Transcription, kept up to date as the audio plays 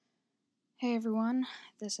Hey everyone,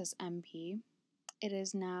 this is MP. It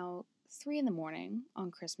is now 3 in the morning on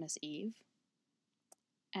Christmas Eve,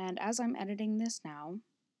 and as I'm editing this now,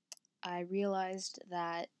 I realized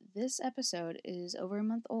that this episode is over a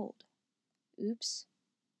month old. Oops.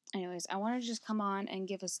 Anyways, I wanted to just come on and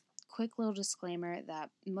give a quick little disclaimer that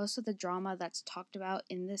most of the drama that's talked about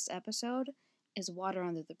in this episode is water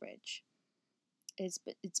under the bridge. It's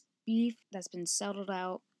beef that's been settled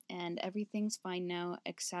out, and everything's fine now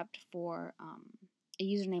except for a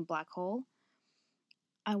user named Black Hole.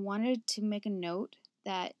 I wanted to make a note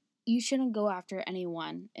that you shouldn't go after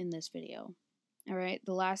anyone in this video. Alright?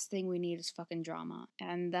 The last thing we need is fucking drama.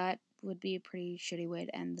 And that would be a pretty shitty way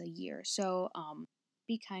to end the year. So,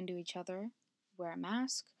 be kind to each other. Wear a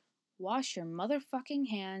mask. Wash your motherfucking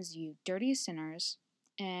hands, you dirty sinners.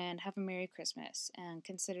 And have a Merry Christmas. And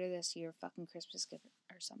consider this your fucking Christmas gift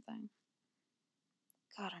or something.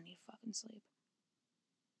 God, I need fucking sleep.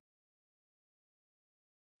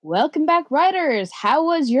 Welcome back, riders! How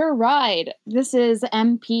was your ride? This is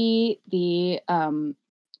MP, the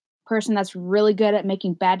person that's really good at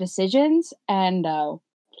making bad decisions, and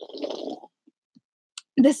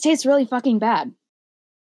this tastes really fucking bad.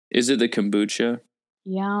 Is it the kombucha?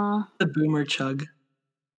 Yeah. The boomer chug.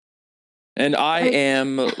 And I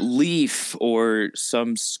am Leaf, or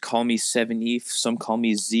some call me Seven Eve, some call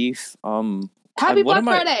me Zeef. Happy Black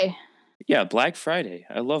Friday! Yeah, Black Friday.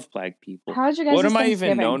 I love black people. How's your guys' What am I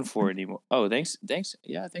Thanksgiving? even known for anymore? Oh, thanks.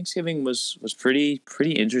 Yeah, Thanksgiving was pretty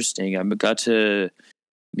interesting. I got to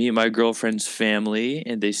meet my girlfriend's family,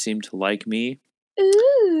 and they seemed to like me.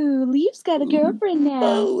 Ooh, Leaf's got a girlfriend now.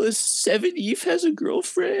 Oh, Seven Eve has a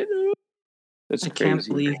girlfriend. That's crazy. I can't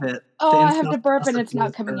believe it. Oh, I have to burp and it's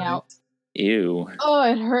not coming out. Ew.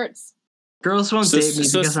 Oh, it hurts. Girls won't date me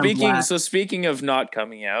because I'm black. So speaking of not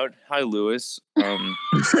coming out, hi Lewis.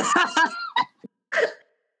 Let's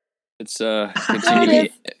continue.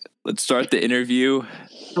 Let's start the interview.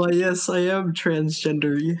 Well, yes, I am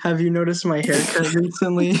transgender. Have you noticed my haircut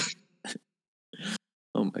recently?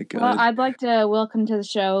 Oh my god. Well, I'd like to welcome to the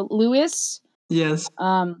show Lewis. Yes.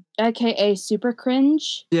 AKA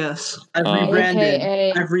SuperCringe. Yes.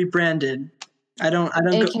 I've rebranded. I don't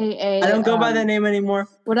go by that name anymore.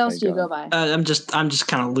 What else do you go by? I'm just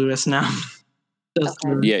kind of Lewis now.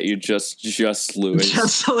 Okay. Yeah, you're just Lewis.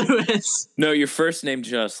 Just Lewis. No, your first name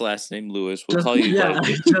Just, last name Lewis. We'll call you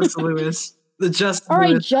Just Lewis. All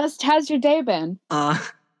right, Just, how's your day been? I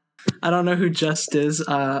don't know who Just is.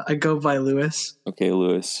 I go by Lewis. Okay,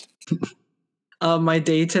 Lewis. My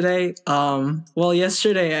day today. Well,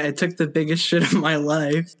 yesterday I took the biggest shit of my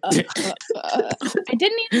life. I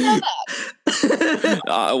didn't even know that.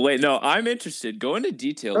 Wait, no, I'm interested. Go into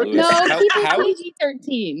detail, Lewis. No, keep it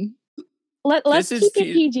PG-13. Let's keep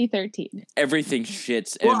it PG-13. Everything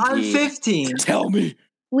shits. Well, MP. I'm 15. Tell me.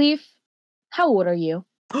 Leaf, how old are you?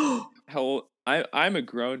 How old? I'm a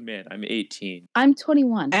grown man. I'm 18. I'm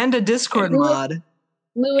 21. And a Discord mod.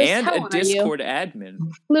 Lewis, and how a old Discord are you? admin.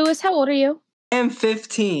 Lewis, how old are you? I'm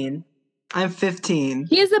 15. I'm 15.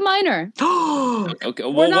 He is a minor. Okay,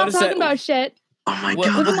 well, we're not talking about shit. Oh my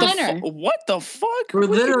god. What the fuck? We're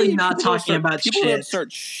literally not talking about people shit. People don't start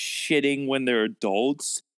shitting when they're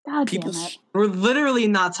adults. God damn it. We're literally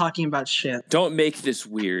not talking about shit. Don't make this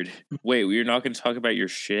weird. Wait, you're not going to talk about your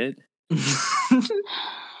shit?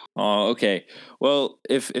 Oh, okay. Well,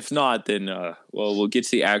 if not, then we'll get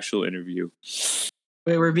to the actual interview.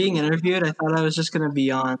 Wait, we're being interviewed? I thought I was just gonna be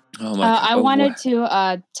on. Oh my god. I wanted to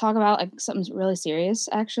talk about like something really serious,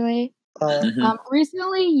 actually.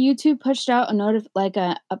 Recently, YouTube pushed out a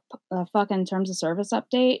fucking terms of service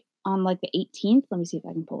update on like the 18th. Let me see if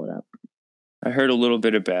I can pull it up. I heard a little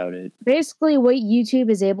bit about it. Basically, what YouTube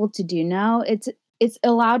is able to do now, it's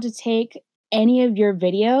allowed to take any of your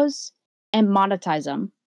videos and monetize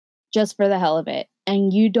them just for the hell of it,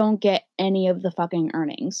 and you don't get any of the fucking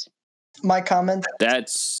earnings. My comment.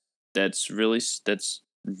 That's really stupid.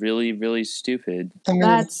 I mean,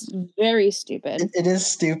 that's very stupid. It is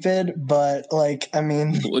stupid, but like, I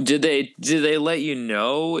mean, well, did they let you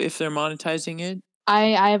know if they're monetizing it?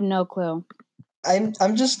 I have no clue.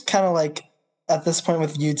 I'm just kind of like, at this point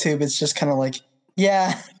with YouTube, it's just kind of like,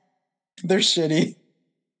 yeah, they're shitty.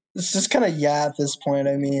 It's just kind of at this point.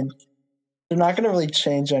 I mean, they're not going to really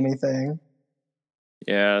change anything.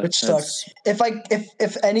 Yeah, which sucks.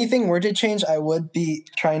 If anything were to change, I would be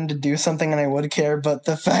trying to do something and I would care. But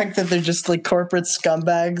the fact that they're just like corporate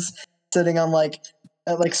scumbags sitting on like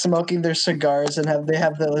smoking their cigars and they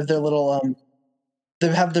have their little they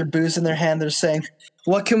have their booze in their hand. They're saying,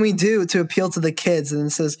 "What can we do to appeal to the kids?" And it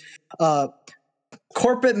says,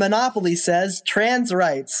 "Corporate monopoly says trans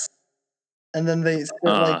rights." and then they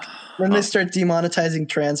start, they start demonetizing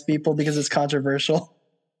trans people because it's controversial.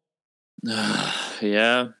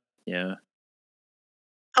 Yeah.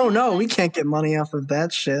 Oh no, we can't get money off of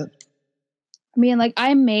that shit. I mean, like,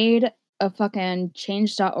 I made a fucking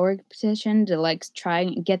change.org petition to, like, try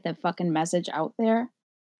and get the fucking message out there.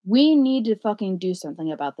 We need to fucking do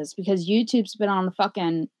something about this because YouTube's been on a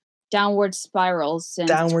fucking downward spiral since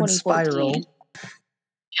 2014.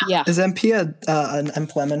 Yeah. Is MP an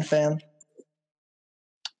Emplemen fan?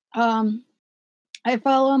 I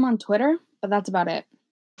follow him on Twitter, but that's about it.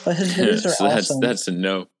 But his videos are So awesome. that's a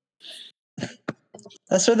no.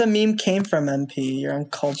 That's where the meme came from, MP. You're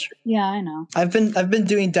uncultured. Yeah, I know. I've been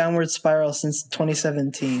doing downward spiral since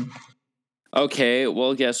 2017. Okay,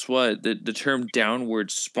 well, guess what? The term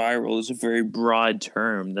downward spiral is a very broad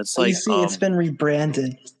term. That's like you see, it's been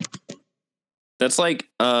rebranded. That's like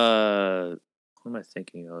what am I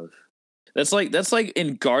thinking of? That's like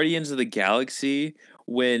in Guardians of the Galaxy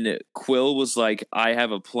when Quill was like, I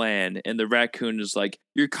have a plan, and the raccoon is like,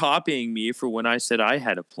 you're copying me for when I said I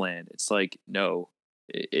had a plan. It's like, no.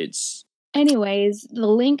 It's Anyways, the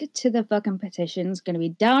link to the fucking petition is going to be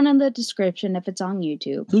down in the description if it's on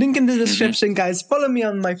YouTube. Link in the description, guys. Follow me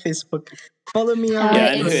on my Facebook. Follow me on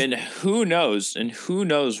yeah, and who knows? And who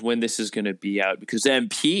knows when this is going to be out? Because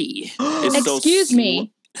MP is Excuse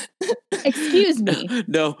me. Excuse me.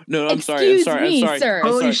 No, I'm sorry. Sir.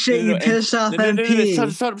 Holy shit, you pissed off MP.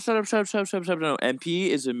 Shut up. No, MP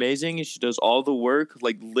is amazing and she does all the work,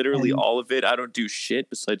 like literally all of it. I don't do shit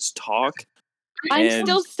besides talk. I'm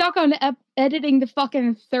still stuck on editing the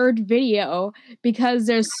fucking third video because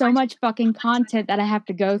there's so much fucking content that I have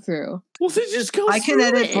to go through. Well, then just go I can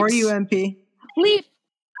edit for you, MP. Leaf,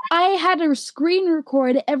 I had to screen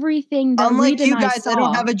record everything that Unlike Reed and you guys, I don't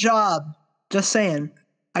saw. have a job. Just saying.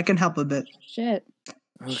 I can help a bit. Shit.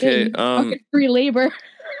 Okay, fucking free labor.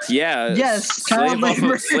 Yeah. Yes,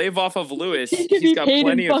 slave off of Lewis. He's got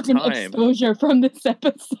plenty of time. Exposure from this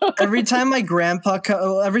episode. Every time my grandpa,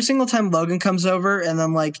 every single time Logan comes over, and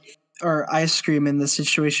then or I scream in this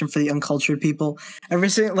situation for the uncultured people. Every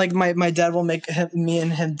single my dad will make me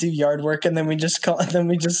and him do yard work, and then we just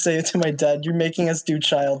say to my dad, "You're making us do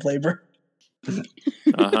child labor."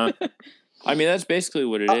 I mean, that's basically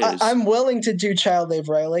what it is. I'm willing to do child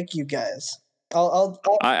labor. I like you guys.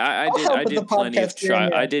 I did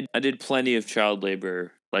plenty of child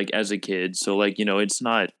labor like as a kid, so like it's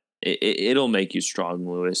not it'll make you strong,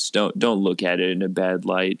 Lewis. Don't look at it in a bad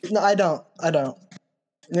light. No, I don't.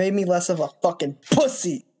 It made me less of a fucking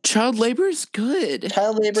pussy. Child labor is good.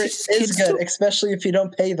 Child labor is good, especially if you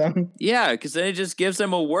don't pay them. Yeah, because then it just gives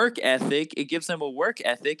them a work ethic.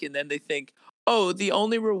 And then they think, oh, the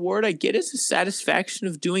only reward I get is the satisfaction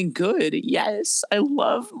of doing good. Yes, I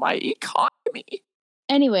love my economy.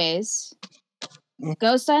 Anyways,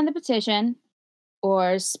 go sign the petition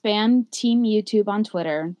or spam Team YouTube on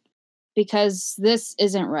Twitter because this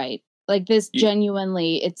isn't right. Like, this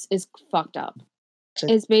genuinely, it's fucked up.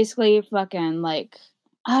 It's basically fucking, like,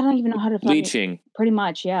 I don't even know how to fucking... Leeching. Pretty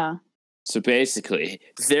much, yeah. So basically,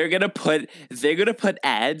 they're gonna put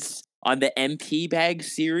ads on the MP Bag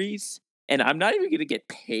series, and I'm not even gonna get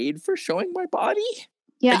paid for showing my body.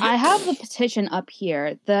 Yeah, I have the petition up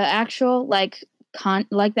here. The actual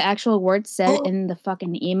the actual word said in the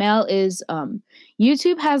fucking email is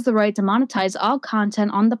YouTube has the right to monetize all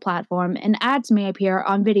content on the platform, and ads may appear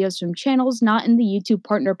on videos from channels not in the YouTube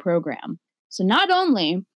partner program. So not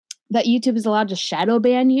only that YouTube is allowed to shadow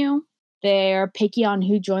ban you, they're picky on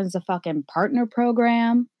who joins the fucking partner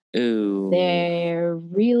program. Ooh. They're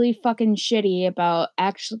really fucking shitty about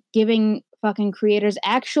actually giving fucking creators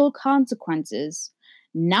actual consequences,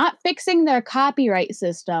 not fixing their copyright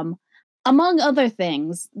system, among other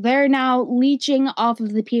things. They're now leeching off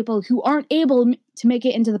of the people who aren't able to make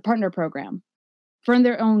it into the partner program for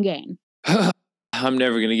their own gain. I'm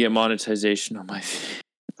never going to get monetization on my...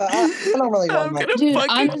 I don't really want my... Dude,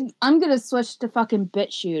 I'm gonna switch to fucking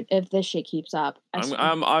BitChute if this shit keeps up.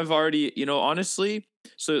 I've already, honestly,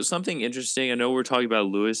 so something interesting, I know we're talking about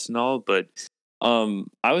Lewis and all, but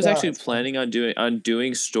I was actually planning on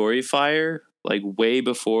doing Storyfire like way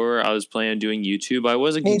before I was planning on doing YouTube. I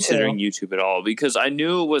wasn't considering YouTube at all because I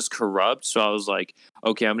knew it was corrupt. So I was like,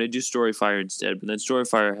 okay, I'm going to do Storyfire instead. But then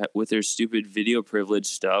Storyfire with their stupid video privilege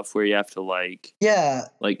stuff where you have to you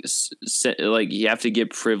have to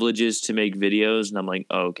get privileges to make videos. And I'm like,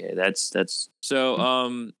 oh, okay, that's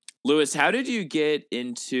so, Lewis, how did you get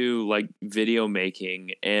into like video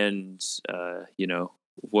making and,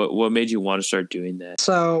 what made you want to start doing that?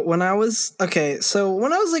 So when I was like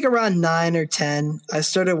around 9 or 10, I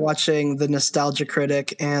started watching the Nostalgia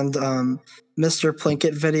Critic and Mr.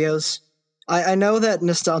 Plinkett videos. I know that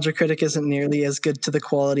Nostalgia Critic isn't nearly as good to the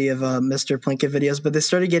quality of Mr. Plinkett videos, but they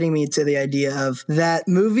started getting me to the idea of that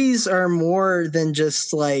movies are more than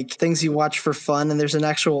just like things you watch for fun, and there's an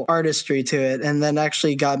actual artistry to it, and then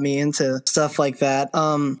actually got me into stuff like that.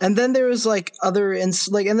 And then there was like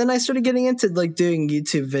and then I started getting into like doing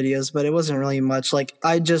YouTube videos, but it wasn't really much. Like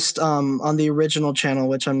I just on the original channel,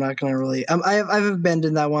 which I'm not gonna really, I've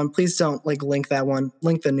abandoned that one. Please don't like link that one.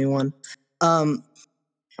 Link the new one.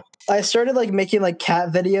 I started like making like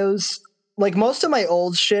cat videos. Like most of my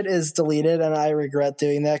old shit is deleted, and I regret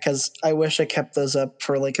doing that because I wish I kept those up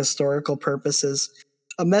for like historical purposes.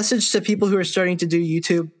 A message to people who are starting to do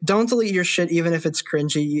YouTube: don't delete your shit, even if it's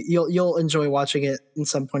cringy. You'll enjoy watching it in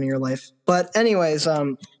some point in your life. But anyways,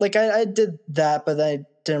 like I did that, but I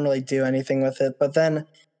didn't really do anything with it. But then,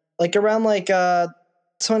 like around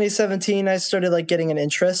 2017, I started like getting an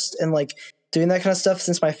interest in like doing that kind of stuff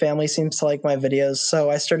since my family seems to like my videos. So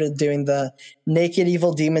I started doing the Naked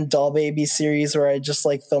Evil Demon Doll Baby series where I just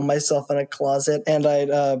like film myself in a closet and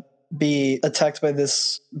I'd be attacked by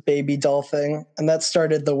this baby doll thing. And that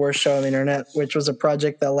started the worst show on the internet, which was a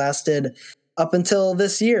project that lasted up until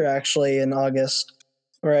this year, actually, in August.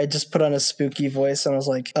 Where I just put on a spooky voice and I was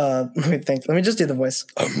like, let me just do the voice.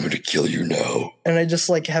 I'm gonna kill you now. And I just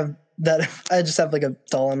like have that, I just have like a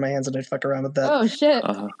doll in my hands and I fuck around with that. Oh shit.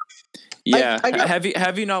 Yeah,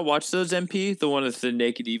 have you not watched those, MP? The one with the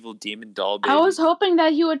naked evil demon doll baby. I was hoping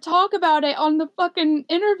that he would talk about it on the fucking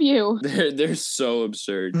interview. They're so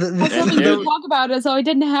absurd. I was hoping he would talk about it so I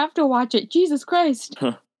didn't have to watch it. Jesus Christ.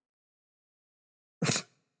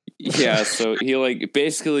 Yeah, so he like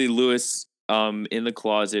basically Lewis in the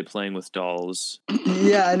closet playing with dolls.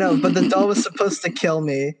 Yeah, I know, but the doll was supposed to kill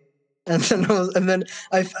me. And then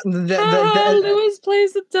Lewis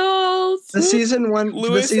plays the dolls. The season one.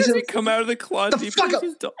 Lewis the season, has come out of the closet. The he fuck plays up.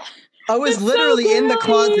 his doll. I was literally in the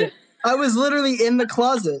closet. I was literally in the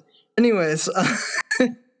closet. Anyways,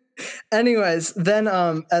 then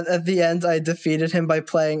at the end I defeated him by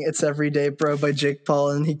playing "It's Everyday Bro" by Jake Paul,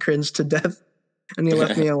 and he cringed to death, and he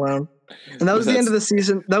left me alone. And that was the end of the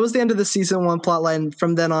season. That was the end of the season one plotline.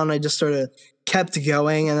 From then on, I just sort of kept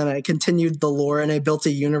going, and then I continued the lore, and I built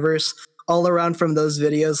a universe all around from those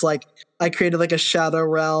videos. Like I created like a shadow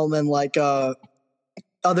realm and like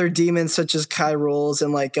other demons such as Kyrules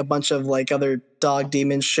and like a bunch of like other dog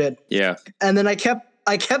demon shit. Yeah. And then I kept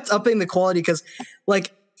upping the quality because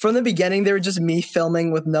like from the beginning they were just me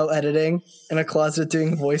filming with no editing in a closet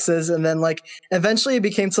doing voices, and then like eventually it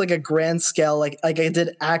became to like a grand scale. Like I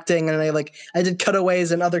did acting and I did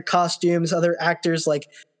cutaways and other costumes, other actors. Like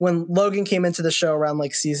when Logan came into the show around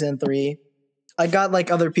like season 3, I got like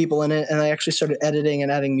other people in it, and I actually started editing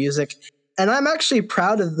and adding music. And I'm actually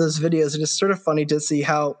proud of those videos. It's sort of funny to see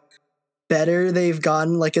how better they've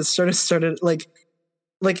gotten. Like it sort of started like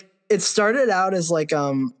it started out as like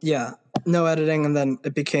no editing, and then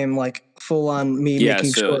it became like full on me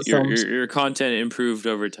making short films. Your content improved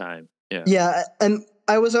over time. Yeah. Yeah, and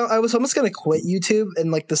I was almost gonna quit YouTube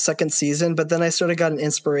in like the second season, but then I sort of got an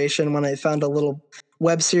inspiration when I found a little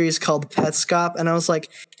web series called Petscop, and I was like,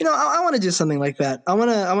 I want to do something like that. I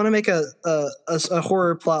want to make a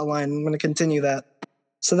horror plot line. I'm going to continue that.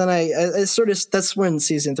 So then I sort of, that's when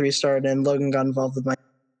season 3 started, and Logan got involved with my.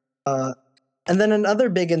 And then another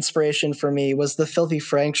big inspiration for me was the Filthy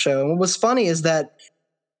Frank show. And what was funny is that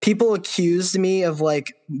people accused me of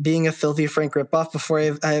like being a Filthy Frank ripoff before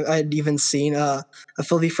I'd even seen a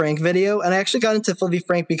Filthy Frank video, and I actually got into Filthy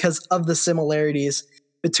Frank because of the similarities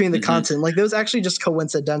between the content. Like, it was actually just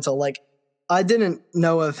coincidental. Like, I didn't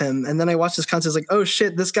know of him, and then I watched his content. I was like, oh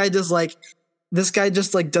shit, this guy just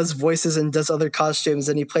does voices and does other costumes,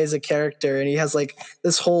 and he plays a character, and he has like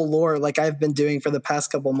this whole lore like I've been doing for the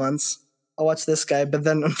past couple months. I'll watch this guy, but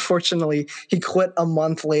then unfortunately he quit a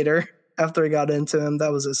month later after I got into him.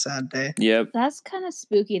 That was a sad day. Yep. That's kind of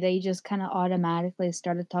spooky that you just kind of automatically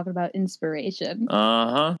started talking about inspiration.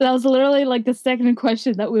 Uh-huh. That was literally like the second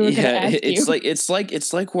question that we were going to ask you. It's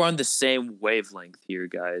like we're on the same wavelength here,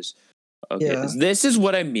 guys. Okay. Yeah. This is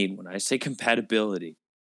what I mean when I say compatibility.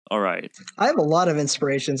 All right. I have a lot of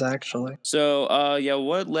inspirations, actually. So,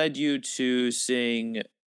 what led you to sing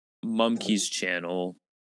Mumkey's channel?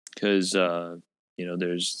 Because,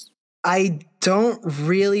 there's... I don't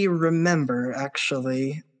really remember,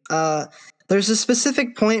 actually. There's a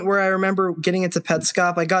specific point where I remember getting into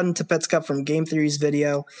Petscop. I got into Petscop from Game Theory's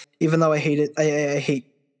video, even though I hate it. I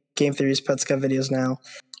hate Game Theory's Petscop videos now.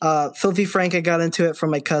 Filthy Frank, I got into it from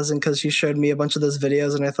my cousin because she showed me a bunch of those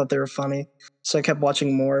videos and I thought they were funny. So I kept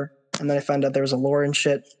watching more, and then I found out there was a lore and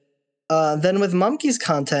shit. Then with Mumkey's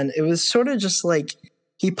content, it was sort of just like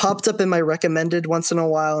he popped up in my recommended once in a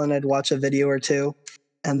while, and I'd watch a video or two.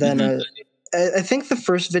 And then I think the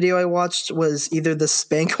first video I watched was either the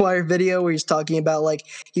Spankwire video where he's talking about like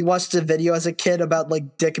he watched a video as a kid about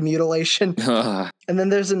like dick mutilation, and then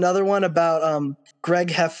there's another one about Greg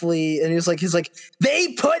Heffley, and he's like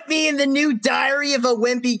they put me in the new Diary of a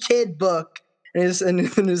Wimpy Kid book, and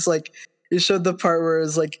it's like he showed the part where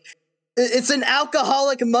it's like it's an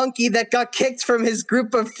alcoholic monkey that got kicked from his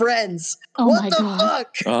group of friends. Oh what my the God.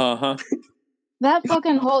 fuck? That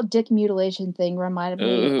fucking whole dick mutilation thing reminded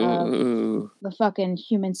me of Ooh. the fucking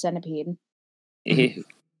Human Centipede. Ew.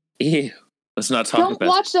 Let's not talk Don't about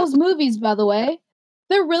watch those movies, by the way.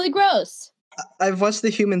 They're really gross. I've watched the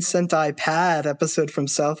Human Sentai Pad episode from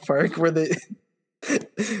South Park where the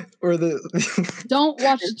Don't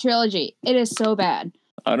watch the trilogy. It is so bad.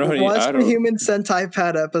 Watch the Human Sentai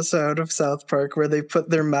Pad episode of South Park where they put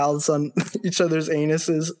their mouths on each other's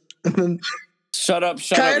anuses and then Shut up.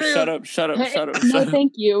 No,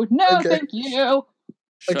 thank you. No, thank you.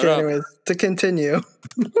 Shut up. Anyways, to continue.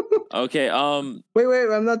 Okay,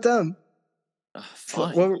 Wait, I'm not done.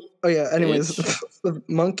 Fine. Anyways, with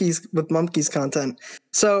monkeys content.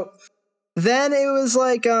 So then it was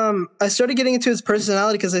like I started getting into his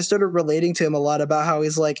personality because I started relating to him a lot about how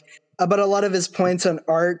he's like about a lot of his points on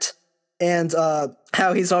art and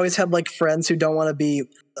how he's always had like friends who don't want to be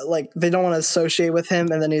like they don't want to associate with him,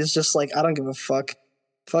 and then he's just like I don't give a fuck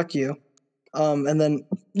you. And then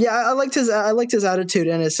I liked his attitude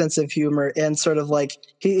and his sense of humor, and sort of like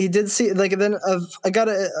he did see like then I got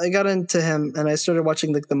into him and I started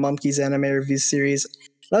watching like the Monkeys anime review series.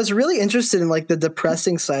 I was really interested in like the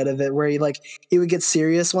depressing side of it, where he would get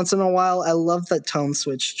serious once in a while. I love that tone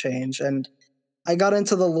switch change, and I got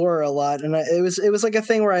into the lore a lot. And it was like a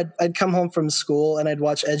thing where I'd come home from school and I'd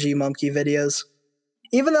watch edgy monkey videos.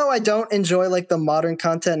 Even though I don't enjoy like the modern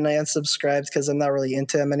content and I unsubscribed because I'm not really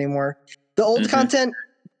into him anymore. The old content,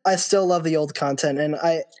 I still love the old content, and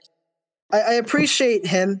I appreciate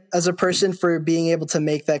him as a person for being able to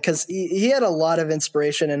make that because he had a lot of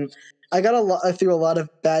inspiration, and I through a lot of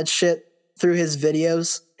bad shit through his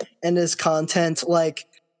videos and his content. Like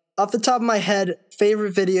off the top of my head,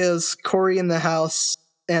 favorite videos: Corey in the House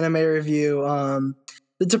anime review.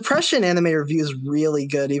 The depression anime review is really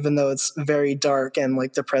good, even though it's very dark and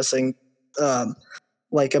like depressing,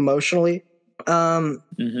 like emotionally.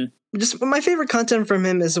 Just my favorite content from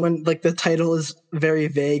him is when like the title is very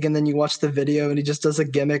vague and then you watch the video and he just does a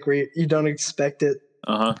gimmick where you don't expect it.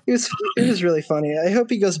 He was really funny. I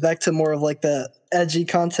hope he goes back to more of like the edgy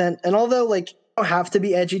content. And although like you don't have to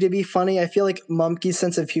be edgy to be funny, I feel like Mumkey's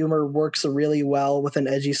sense of humor works really well with an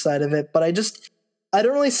edgy side of it. But I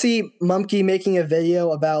don't really see Mumkey making a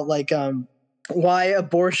video about like why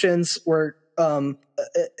abortions were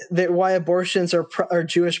why abortions are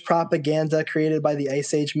Jewish propaganda created by the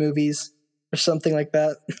Ice Age movies or something like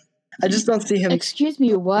that. I just don't see him. Excuse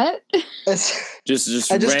me, what? Random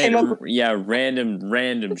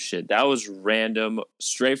shit. That was random,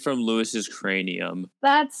 straight from Lewis's cranium.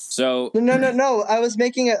 That's so no. I was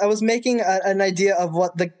making an idea of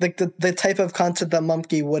what the type of content that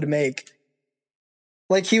Mumkey would make.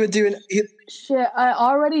 Like he would do shit. I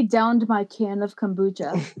already downed my can of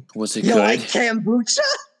kombucha. Was it good? You like kombucha?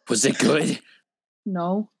 Was it good?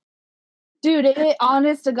 No. Dude, it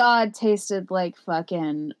honest to God tasted like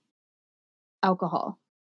fucking alcohol.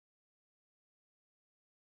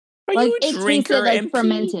 Are like you a it drinker, tasted like MP?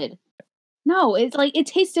 Fermented. No, it's like it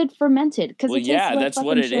tasted fermented because it tasted like that's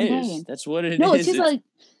what it champagne. is. That's what it is. No, it tastes like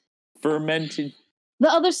fermented. The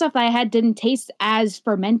other stuff I had didn't taste as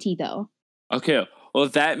fermenty though. Okay. Well,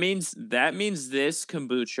 that means this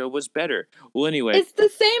kombucha was better. Well, anyway, it's the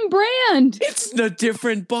same brand. It's a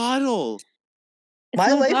different bottle. It's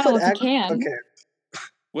My life bottle, would can. Okay.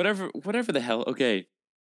 Whatever the hell. Okay.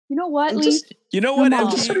 You know what, Leaf? You know what,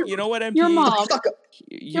 MP? You know what, MP? Your mom.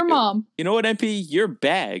 Your mom. You know what, MP? Your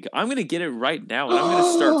bag. I'm gonna get it right now, and I'm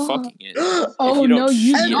gonna start fucking it. Oh, no,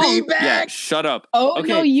 you don't. Yeah, shut up. Oh, okay.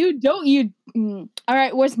 No, you don't. All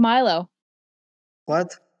right, where's Milo?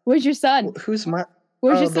 What? Where's your son? Who's my...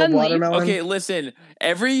 Where's your son, watermelon? Okay, listen.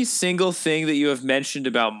 Every single thing that you have mentioned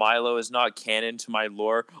about Milo is not canon to my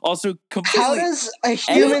lore. Also, completely. How does a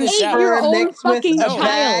human sperm mixed with a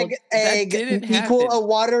bag egg equal a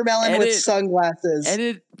watermelon with sunglasses?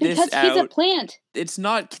 Edit this out. Because he's a plant.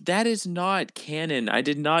 That is not canon. I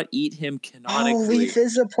did not eat him canonically. Oh, Leaf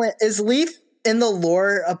is a plant. Is Leaf in the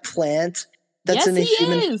lore a plant that's in a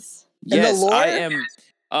human? Is. Yes, in the lore? I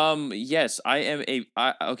am. Yes, I am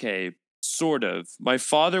okay. Sort of. My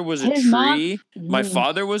father was a tree. My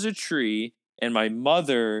father was a tree, and my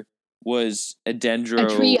mother was a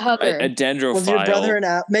tree hugger. A dendrophile. Was your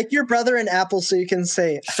brother make your brother an apple so you can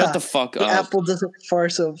say, "Shut the fuck up." The apple doesn't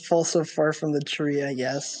fall so far from the tree, I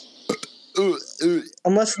guess.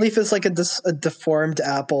 Unless Leaf is like a deformed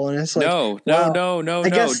apple, and it's like, No. I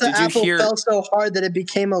guess the Did you apple hear? fell so hard that it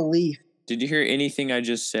became a leaf. Did you hear anything I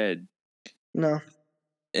just said? No.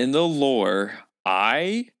 In the lore,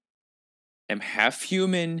 I am half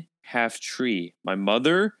human, half tree. My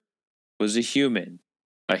mother was a human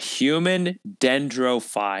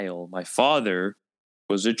dendrophile. My father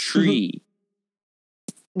was a tree.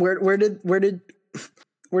 Where did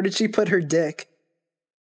she put her dick?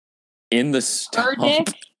 In the stump. Her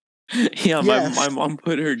dick? Yeah, Yes. my mom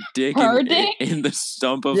put her dick Her dick? in the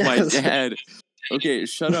stump of my Yes. dad. Okay,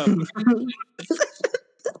 shut up.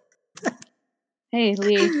 Hey,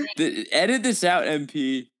 Lee. Edit this out,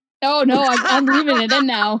 MP. Oh no, I'm leaving it in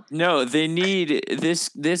now. No, they need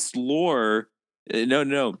this lore.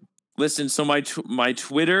 No. Listen, so my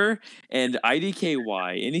Twitter and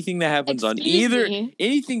IDKY, anything that happens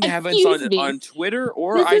anything that happens on Twitter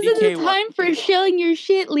or this IDKY. This isn't the time for shilling your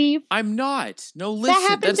shit, Leaf. I'm not. No, listen,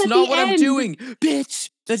 happens that's at not the what I'm end. doing, bitch.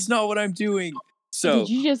 That's not what I'm doing. So did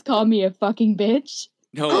you just call me a fucking bitch?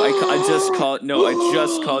 No, I just called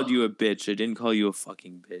you a bitch. I didn't call you a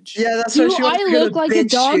fucking bitch. Yeah, that's Do why she wants I to go look to like a Bitch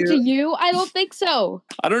dog Shoot. to you? I don't think so.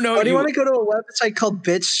 I don't know. Why do you want to go to a website called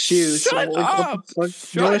Bitch Shoot? Shut up! What the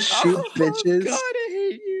fuck? You want to shoot bitches? God, I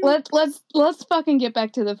hate you. Let's fucking get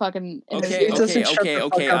back to the fucking interview.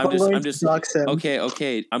 Okay. I'm just dox him.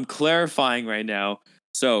 Okay. I'm clarifying right now.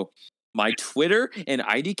 So my Twitter and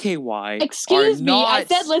IDKY. Excuse me, I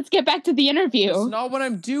said let's get back to the interview. That's not what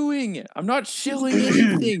I'm doing. I'm not shilling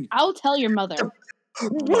anything. I'll tell your mother. Oh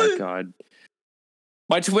my god.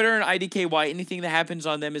 My Twitter and IDKY, anything that happens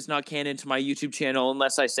on them is not canon to my YouTube channel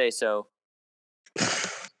unless I say so.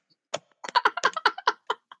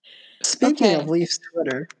 Speaking of Leaf's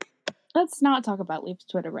Twitter, let's not talk about Leaf's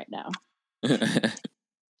Twitter right now.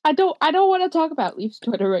 I don't want to talk about Leaf's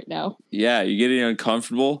Twitter right now. Yeah, you getting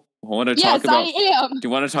uncomfortable? Yes, I am. Do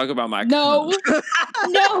you want to talk about my? No.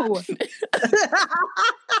 No.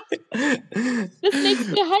 This makes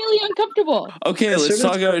me highly uncomfortable. Okay, let's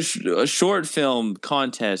talk about a short film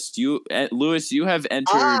contest. Lewis, you have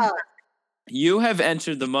entered. You have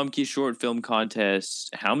entered the Mumkey short film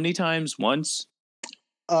contest. How many times? Once?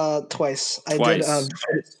 Twice.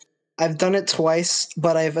 I've done it twice,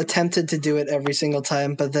 but I've attempted to do it every single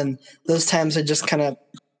time. But then those times I just kind of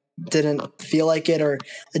didn't feel like it, or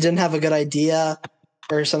I didn't have a good idea,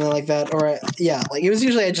 or something like that. Or it was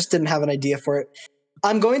usually I just didn't have an idea for it.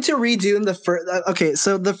 I'm going to redo the first. Okay,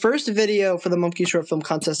 so the first video for the Monkey Short Film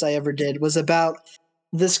Contest I ever did was about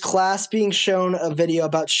this class being shown a video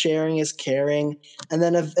about sharing is caring, and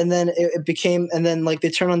then it became, and then like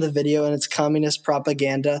they turn on the video and it's communist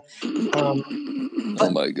propaganda. Oh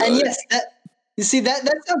my god! And yes, you see that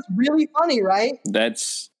sounds really funny, right?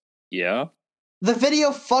 Yeah. The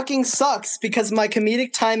video fucking sucks because my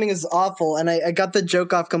comedic timing is awful and I got the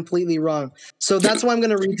joke off completely wrong. So that's why I'm going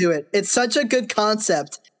to redo it. It's such a good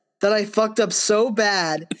concept that I fucked up so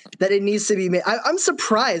bad that it needs to be made. I'm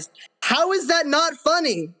surprised. How is that not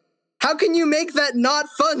funny? How can you make that not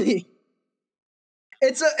funny?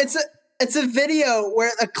 It's a video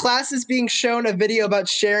where a class is being shown a video about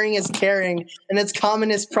sharing is caring and it's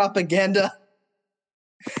communist propaganda.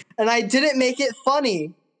 And I didn't make it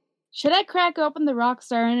funny. Should I crack open the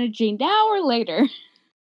Rockstar Energy now or later?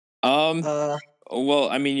 Well,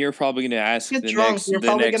 I mean, you're probably going to ask the next question.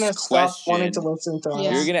 Stop wanting to listen to us.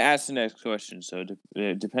 You're going to ask the next question. So,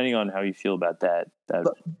 depending on how you feel about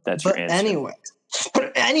that's your answer.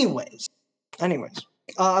 Anyways,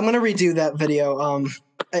 I'm going to redo that video.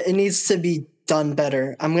 It needs to be done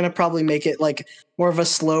better. I'm going to probably make it like more of a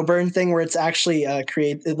slow burn thing where it's actually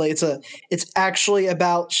it's actually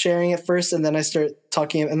about sharing it first, and then I start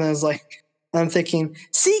talking, and then I was like, I'm thinking,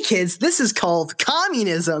 see kids, this is called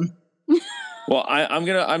communism. Well,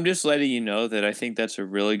 I'm just letting you know that I think that's a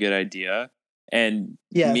really good idea. And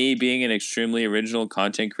me being an extremely original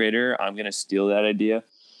content creator, I'm going to steal that idea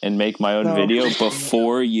and make my own video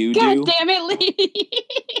before you do. God damn it, Lee.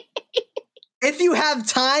 If you have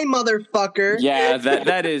time, motherfucker. Yeah,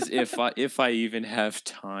 that is if I even have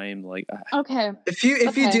time. Like, okay. If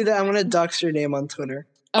you do that, I'm gonna dox your name on Twitter.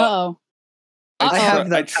 Uh-oh.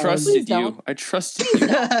 I trusted you. I trusted you.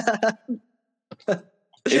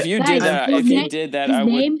 If you did that, I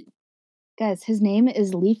would. Guys, his name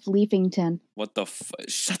is Leaf Leafington. What the?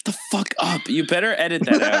 Shut the fuck up! You better edit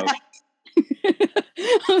that out.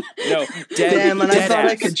 No, damn, and I thought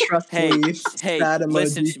I could trust Leaf. Hey,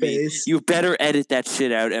 listen to me. You better edit that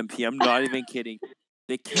shit out, MP. I'm not even kidding.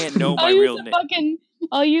 They can't know my real name.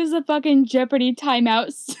 I'll use the fucking Jeopardy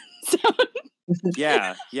timeout sound.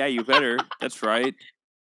 Yeah, you better. That's right.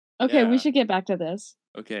 Okay, we should get back to this.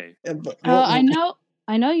 Okay. I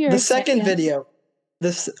I know your The second video.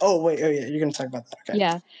 Oh yeah, you're gonna talk about that. Okay.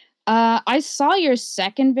 Yeah. I saw your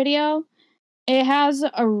second video. It has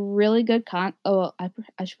a really good I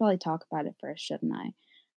should probably talk about it first, shouldn't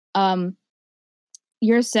I?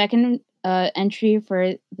 Your second entry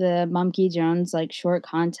for the Monkey Jones like short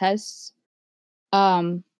contests.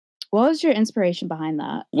 What was your inspiration behind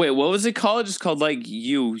that? Wait, what was it called? Just called like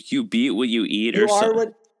you beat what you eat or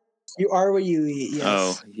something. You are what you eat. Yes.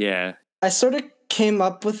 Oh yeah. I sort of came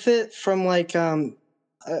up with it from like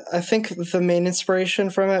I think the main inspiration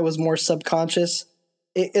from it was more subconscious.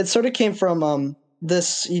 It sort of came from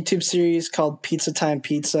this YouTube series called Pizza Time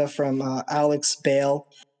Pizza from Alex Bale,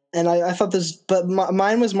 and I thought this, but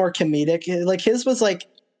mine was more comedic. Like his was like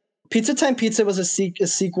Pizza Time Pizza was a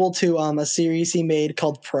sequel to a series he made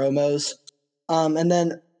called Promos, and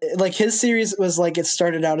then like his series was like it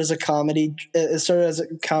started out as a comedy. It started as a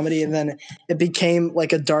comedy, and then it became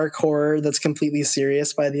like a dark horror that's completely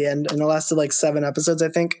serious by the end, and it lasted like 7 episodes, I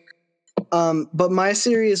think. But my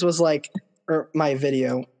series was like, or my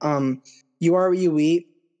video, You Are What You Eat.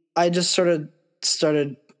 I just sort of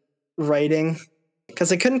started writing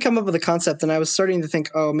because I couldn't come up with a concept, and I was starting to think,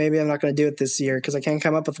 oh, maybe I'm not going to do it this year because I can't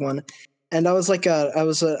come up with one. And I was like,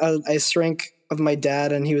 I shrank of my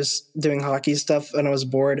dad, and he was doing hockey stuff, and I was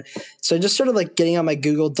bored, so I just started like getting on my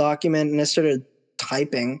Google document, and I started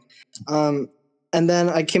typing, and then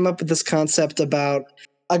I came up with this concept about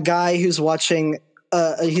a guy who's watching,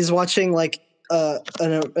 he's watching like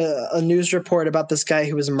a news report about this guy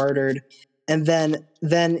who was murdered, and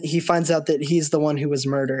then he finds out that he's the one who was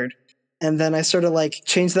murdered. And then I sort of like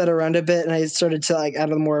changed that around a bit, and I started to like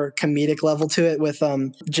add a more comedic level to it with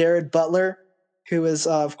Jared Butler, who was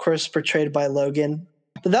of course portrayed by Logan.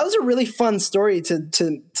 But that was a really fun story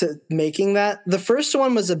to making that. The first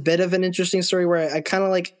one was a bit of an interesting story where I kind of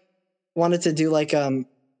like wanted to do like a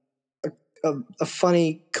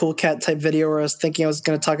funny cool cat type video where I was thinking I was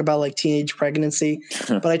going to talk about like teenage pregnancy,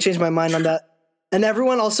 but I changed my mind on that. And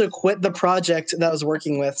everyone also quit the project that I was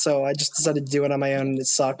working with, so I just decided to do it on my own, and it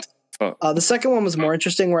sucked. Oh. The second one was more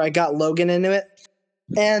interesting, where I got Logan into it,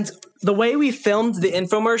 and the way we filmed the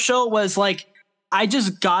infomercial was like I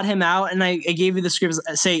just got him out, and I gave you the script.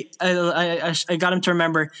 I got him to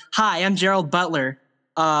remember. Hi, I'm Gerald Butler.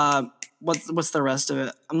 What's the rest of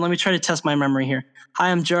it? Let me try to test my memory here. Hi,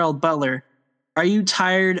 I'm Gerald Butler. Are you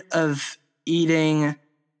tired of eating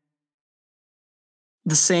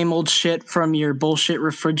the same old shit from your bullshit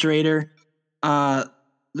refrigerator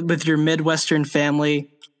with your Midwestern family?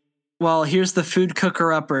 Well, here's the food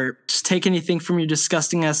cooker-upper. Just take anything from your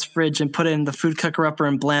disgusting-ass fridge and put it in the food cooker-upper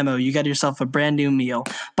and blammo. You got yourself a brand new meal.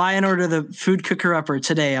 Buy and order the food cooker-upper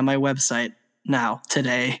today on my website. Now,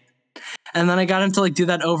 today. And then I got him to like do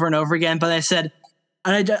that over and over again, but I said,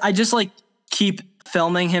 I just like keep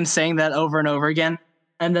filming him saying that over and over again.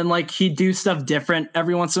 And then like he'd do stuff different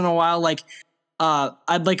every once in a while. Like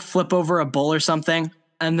I'd like flip over a bowl or something.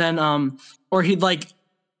 And then or he'd like,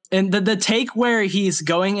 and the take where he's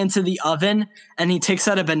going into the oven and he takes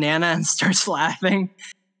out a banana and starts laughing.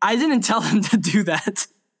 I didn't tell him to do that.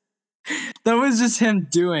 That was just him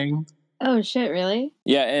doing. Oh shit! Really?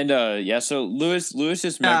 Yeah, and yeah. So Lewis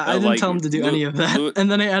just I didn't tell him to do any of that.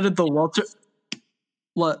 And then I added the Walter.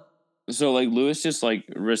 What? So like Lewis just like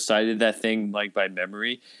recited that thing like by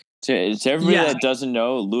memory. To everybody that doesn't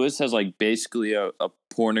know, Lewis has like basically a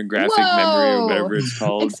pornographic memory or whatever it's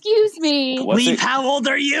called. Excuse me. How old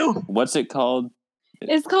are you? What's it called?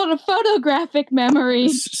 It's called a photographic memory.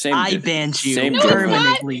 I banned you same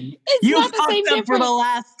permanently. It's you not the same fucked up for the difference.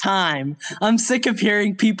 last time. I'm sick of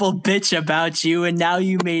hearing people bitch about you, and now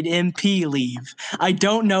you made MP leave. I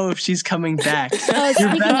don't know if she's coming back.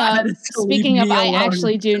 Speaking of, I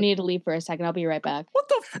actually do need to leave for a second. I'll be right back. What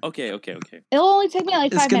the? Okay. It'll only take me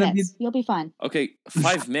like 5 minutes. You'll be fine. Okay,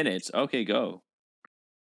 5 minutes. Okay, go.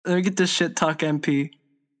 Let me get this shit talk MP.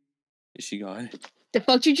 Is she gone? The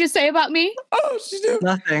fuck did you just say about me? Oh, she's doing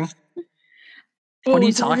nothing. What are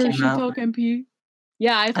you talking about? Shit talk MP.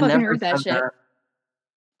 Yeah, I fucking heard that shit.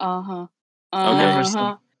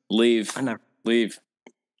 Okay. Leave. Leave.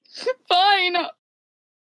 Fine.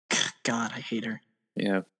 God, I hate her.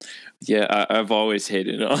 Yeah. I've always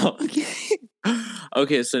hated it.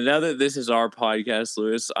 Okay, so now that this is our podcast,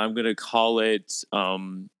 Lewis, I'm gonna call it.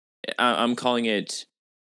 I'm calling it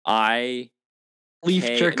Leaf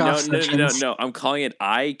jerk off. No. I'm calling it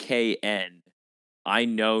IKN. I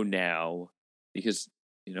know now because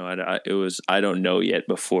it was I don't know yet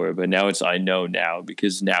before, but now it's I know now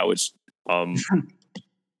because now it's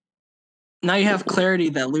Now you have clarity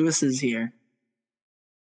that Lewis is here.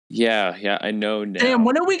 Yeah, I know now. Damn,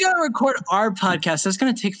 when are we gonna record our podcast? That's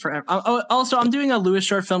gonna take forever. Also, I'm doing a Lewis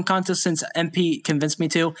short film contest since MP convinced me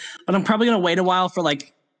to, but I'm probably gonna wait a while for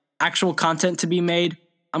like actual content to be made.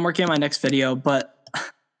 I'm working on my next video, but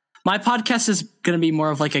my podcast is gonna be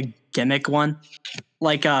more of like a gimmick one,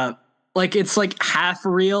 like it's like half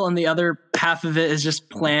real and the other half of it is just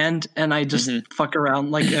planned, and I just fuck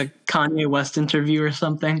around like a Kanye West interview or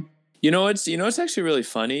something. You know what's actually really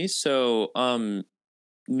funny? So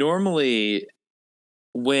normally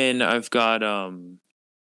when I've got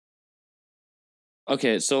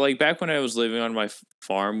okay, so like back when I was living on my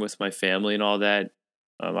farm with my family and all that,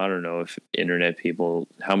 I don't know if internet people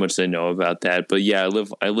how much they know about that, but yeah,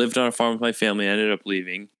 I lived on a farm with my family. I ended up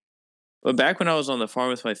leaving, but back when I was on the farm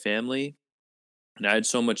with my family and I had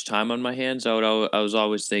so much time on my hands, I was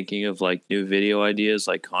always thinking of like new video ideas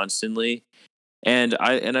like constantly, and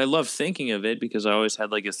I love thinking of it because I always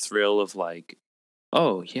had like a thrill of like,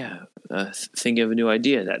 oh yeah, thinking of a new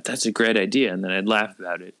idea, that's a great idea, and then I'd laugh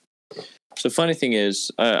about it. So funny thing is,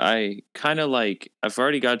 I kind of like I've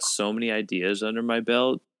already got so many ideas under my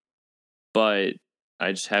belt, but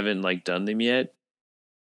I just haven't like done them yet.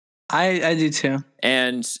 I do too.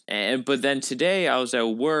 And but then today I was at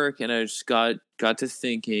work and I just got to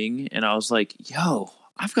thinking and I was like, yo,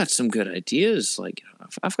 I've got some good ideas. Like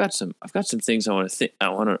I've got some things I want to think. I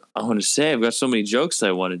want to say. I've got so many jokes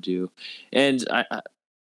I want to do, and I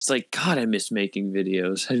it's like God, I miss making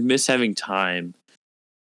videos. I miss having time.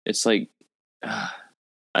 It's like.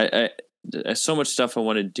 I there's so much stuff I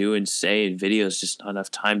want to do and say in videos, just not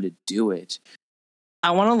enough time to do it.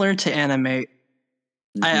 I want to learn to animate.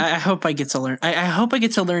 I hope I get to learn. I hope I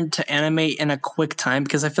get to learn to animate in a quick time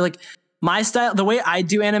because I feel like my style, the way I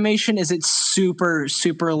do animation, is it's super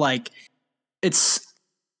like it's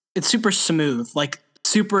super smooth, like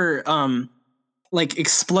super like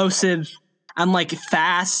explosive and like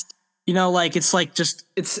fast. You know, like it's like just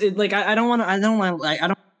like I don't want like I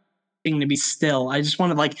don't to be still. I just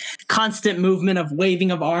wanted like constant movement of waving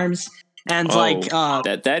of arms and like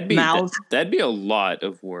that'd mouth. That'd be a lot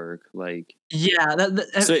of work. Like yeah.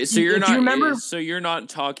 So you're if not you remember, so you're not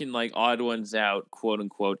talking like odd ones out, quote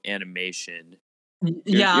unquote animation.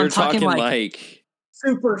 yeah, You're I'm talking talking like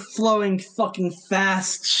super flowing, fucking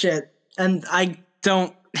fast shit, and I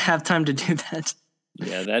don't have time to do that.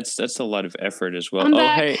 Yeah, that's a lot of effort as well. I'm Oh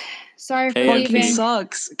back. hey, Sorry for hey, Fucking leaving.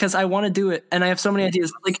 sucks because I want to do it and I have so many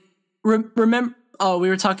ideas. Like remember? Oh, we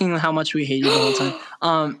were talking how much we hate you the whole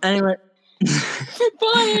time. Anyway.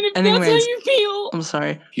 Fine, if Anyways, that's how you feel. I'm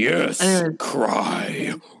sorry. Yes, Anyways.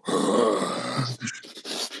 cry.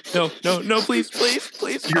 No, please.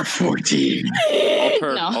 You're 14. I'll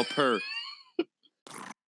purr. No. I'll purr.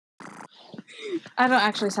 I don't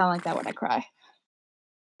actually sound like that when I cry.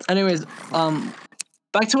 Anyways,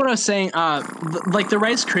 back to what I was saying. Like the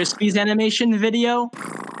Rice Krispies animation video,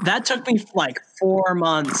 that took me like 4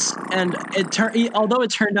 months, and although it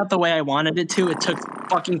turned out the way I wanted it to, it took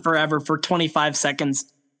fucking forever for 25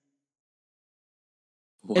 seconds.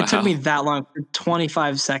 Wow. It took me that long for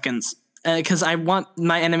 25 seconds because I want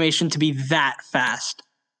my animation to be that fast.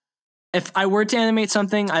 If I were to animate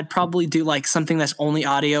something, I'd probably do like something that's only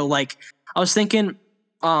audio. Like I was thinking,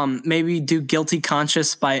 maybe do "Guilty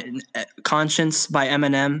Conscience" by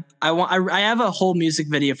Eminem. I have a whole music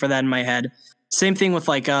video for that in my head. Same thing with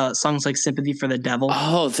like songs like "Sympathy for the Devil."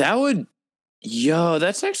 Oh,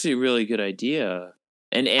 that's actually a really good idea.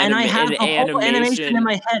 And I have the whole animation in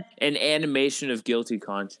my head. An animation of Guilty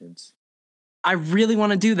Conscience. I really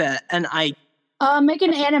want to do that, and make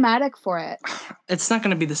an animatic for it. It's not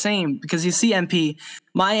going to be the same because you see, MP,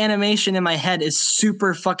 my animation in my head is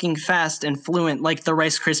super fucking fast and fluent, like the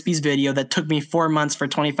Rice Krispies video that took me 4 months for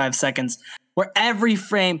 25 seconds, where every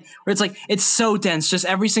frame, where it's like, it's so dense, just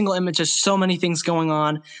every single image has so many things going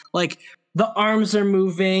on. Like the arms are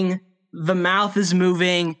moving, the mouth is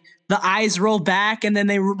moving, the eyes roll back and then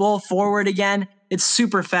they roll forward again. It's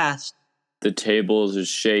super fast. The tables are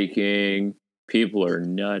shaking. People are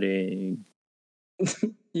nutting.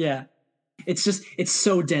 Yeah. It's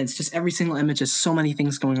so dense. Just every single image has so many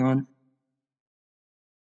things going on.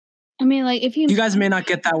 I mean, like, if you guys may not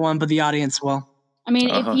get that one, but the audience will. I mean,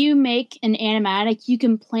 if you make an animatic, you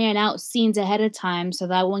can plan out scenes ahead of time so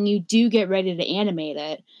that when you do get ready to animate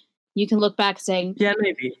it, you can look back saying, yeah,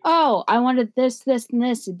 maybe. Oh, I wanted this, and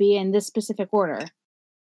this to be in this specific order.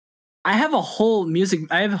 I have a whole music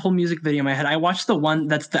video in my head. I watched the one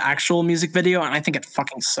that's the actual music video, and I think it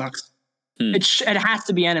fucking sucks. It has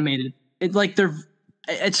to be animated.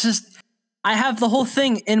 It's just, I have the whole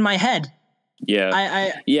thing in my head. Yeah,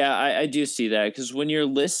 I do see that because when you're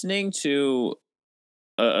listening to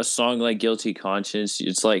a song like Guilty Conscience,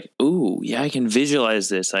 it's like, ooh, yeah, I can visualize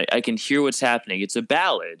this. I can hear what's happening. It's a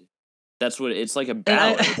ballad. That's what it's like, a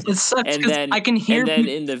ballad. It sucks And because then I can hear people.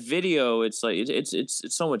 in the video, it's like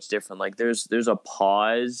it's so much different. Like there's a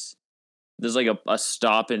pause. There's like a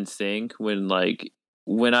stop and think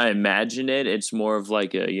when I imagine it, it's more of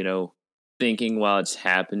like a, thinking while it's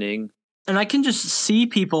happening. And I can just see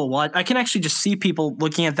people watch. I can actually just see people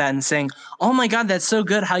looking at that and saying, "Oh my god, that's so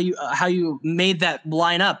good! How you made that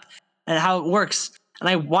line up and how it works." And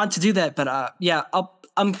I want to do that, but yeah,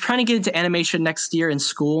 I'm trying to get into animation next year in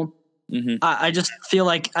school. Mm-hmm. I just feel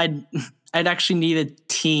like I'd actually need a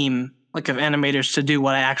team like of animators to do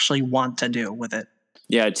what I actually want to do with it.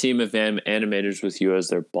 Yeah, a team of animators with you as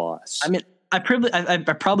their boss. I mean, I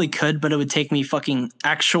probably could, but it would take me fucking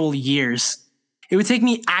actual years. It would take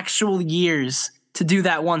me actual years to do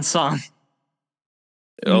that one song.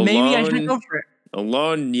 Maybe I should go for it.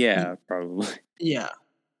 Alone, yeah, probably. Yeah.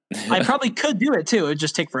 I probably could do it too. It'd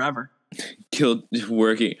just take forever. Killed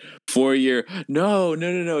working 4 year. No.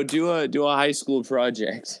 Do a high school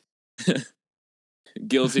project.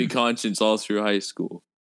 Guilty Conscience all through high school.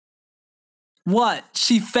 What?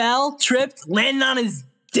 She fell, tripped, landed on his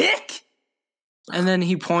dick, and then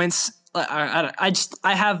he points. I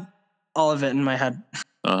have all of it in my head.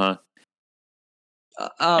 And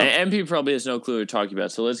MP probably has no clue what we're talking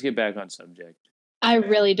about. So let's get back on subject. I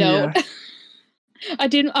really don't. Yeah. I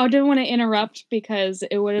didn't want to interrupt because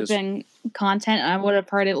it would have been content and I would have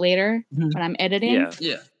heard it later when I'm editing.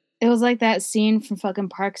 Yeah. It was like that scene from fucking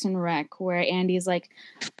Parks and Rec where Andy's like,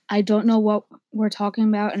 I don't know what we're talking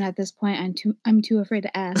about, and at this point I'm too afraid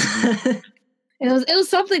to ask. It was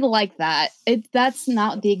something like that. That's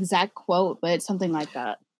not the exact quote, but it's something like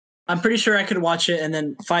that. I'm pretty sure I could watch it and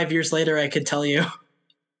then 5 years later I could tell you.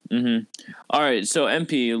 Mm-hmm. All right, so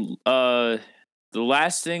MP, the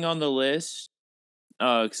last thing on the list,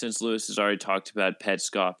 since Lewis has already talked about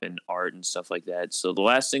Petscop and art and stuff like that, so the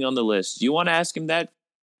last thing on the list, do you want to ask him that?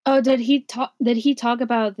 Oh, did he talk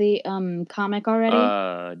about the comic already?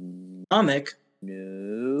 Comic?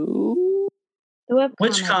 No. The web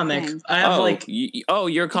Which comic? thing. I have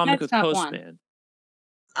your comic with Postman.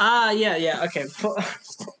 Yeah, okay.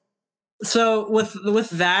 So with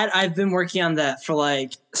that, I've been working on that for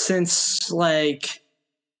since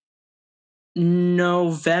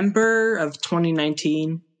November of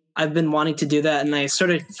 2019. I've been wanting to do that, and I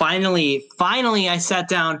started finally I sat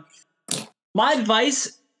down. My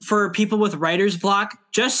advice for people with writer's block: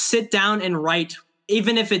 just sit down and write,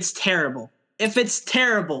 even if it's terrible. If it's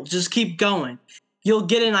terrible, just keep going. You'll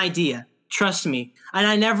get an idea. Trust me. And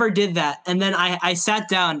I never did that. And then I sat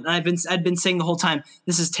down, and I'd been saying the whole time,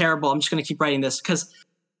 this is terrible. I'm just gonna keep writing this, because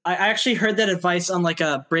I actually heard that advice on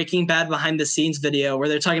a Breaking Bad behind the scenes video where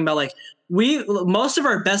they're talking about most of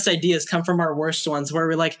our best ideas come from our worst ones, where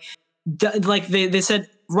we're they said,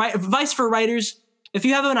 right, advice for writers: if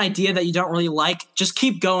you have an idea that you don't really like, just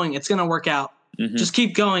keep going. It's gonna work out. Mm-hmm. Just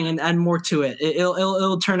keep going and add more to it.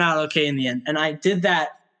 It'll turn out okay in the end. And I did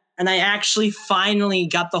that, and I actually finally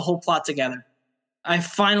got the whole plot together. I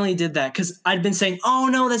finally did that, because I'd been saying, "Oh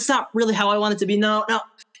no, that's not really how I want it to be. No,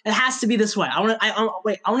 it has to be this way. I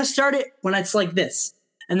want to start it when it's like this,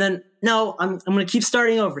 and then no, I'm gonna keep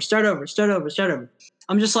starting over. Start over.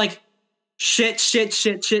 I'm just like, shit.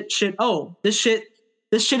 Oh, this shit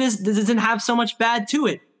doesn't have so much bad to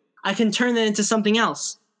it. I can turn that into something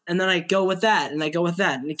else." And then I go with that, and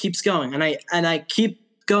it keeps going, and I keep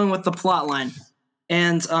going with the plot line.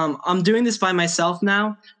 And I'm doing this by myself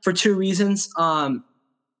now for two reasons.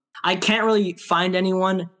 I can't really find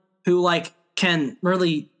anyone who can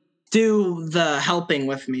really do the helping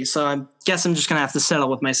with me, so I guess I'm just gonna have to settle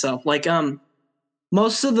with myself.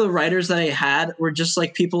 Most of the writers that I had were just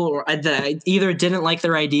people that I either didn't like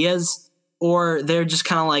their ideas, or they're just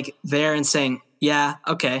kind of there and saying, yeah,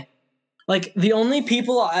 okay. The only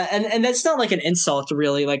people, and that's not an insult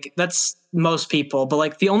really, that's most people,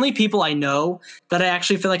 but the only people I know that I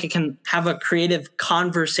actually feel like I can have a creative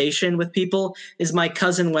conversation with people is my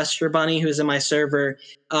cousin Wester Bunny, who's in my server,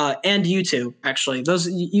 and you two, actually.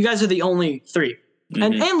 You guys are the only three.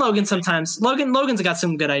 Mm-hmm. And Logan sometimes. Logan's got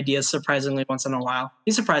some good ideas, surprisingly, once in a while.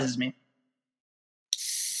 He surprises me.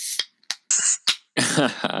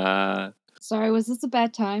 Sorry, was this a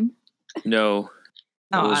bad time? No.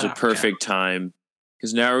 It was a perfect time,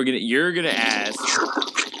 because now you're gonna ask.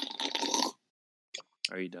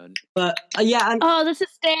 Are you done? But yeah. This is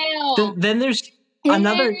stale. Then there's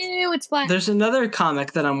another. It's flat. There's another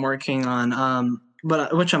comic that I'm working on,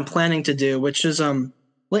 but which I'm planning to do, which is I'm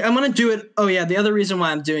gonna do it. Oh yeah, the other reason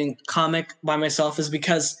why I'm doing comic by myself is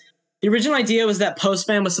because the original idea was that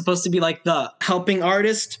Postman was supposed to be the helping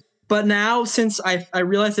artist, But now, since I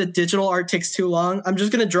realized that digital art takes too long, I'm just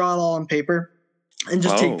gonna draw it all on paper and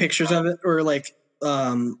just take pictures of it, or like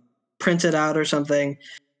print it out or something.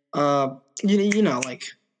 You know, like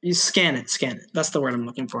you scan it. That's the word I'm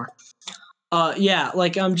looking for. Yeah,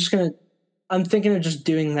 like I'm thinking of just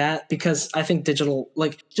doing that because I think digital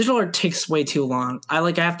art takes way too long.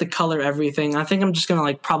 I have to color everything. I think I'm just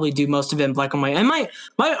gonna probably do most of it in black and white. And my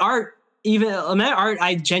art,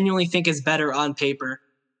 I genuinely think is better on paper.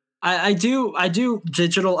 I do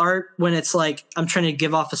digital art when it's like I'm trying to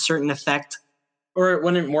give off a certain effect, or it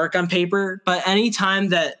wouldn't work on paper. But any time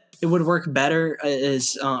that it would work better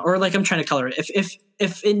is, or like I'm trying to color it.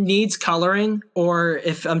 If it needs coloring, or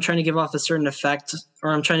if I'm trying to give off a certain effect,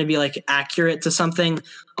 or I'm trying to be like accurate to something,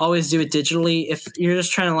 always do it digitally. If you're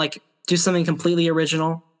just trying to do something completely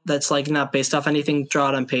original that's not based off anything, draw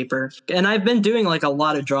it on paper. And I've been doing a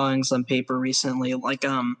lot of drawings on paper recently.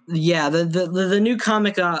 The new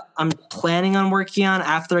comic I'm planning on working on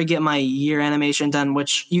after I get my year animation done,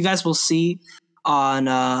 which you guys will see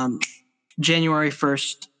on January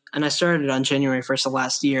 1st, and I started on January 1st of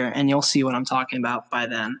last year, and you'll see what I'm talking about by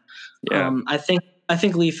then. Yeah. I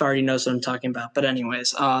think Leaf already knows what I'm talking about, but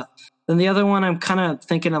anyways, then the other one I'm kind of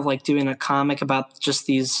thinking of doing a comic about just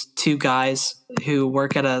these two guys who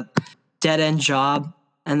work at a dead end job,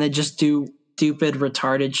 and they just do stupid,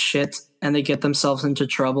 retarded shit, and they get themselves into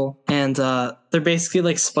trouble. And they're basically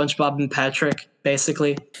like SpongeBob and Patrick,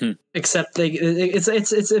 basically. Except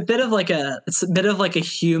it's a bit of a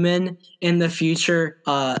human in the future,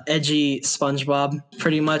 edgy SpongeBob.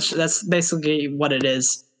 Pretty much, that's basically what it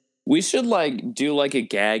is. We should do a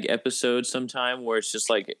gag episode sometime where it's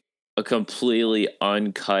just a completely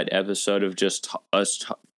uncut episode of just us.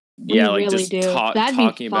 We really do. That'd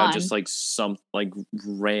talking be about fun. just some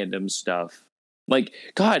random stuff.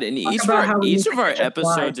 God, and each of about our how we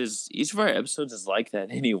episodes is like that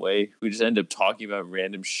anyway. We just end up talking about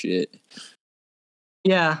random shit.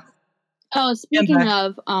 Yeah. Oh, speaking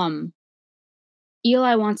of,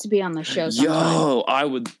 Eli wants to be on the show sometime. Yo, I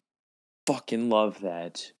would fucking love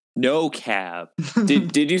that. No cap.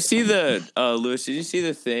 Did you see the Lewis? Did you see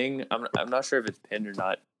the thing? I'm not sure if it's pinned or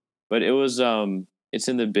not, but it was it's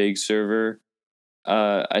in the big server.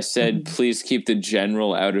 I said please keep the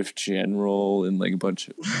general out of general and a bunch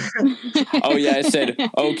of. Oh yeah, I said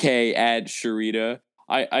okay. Add Sharita.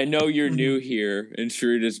 I know you're new here, and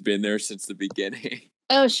Sharita's been there since the beginning.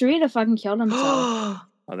 Oh, Sharita fucking killed himself.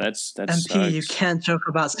 Oh, that's MP, sucks. you can't joke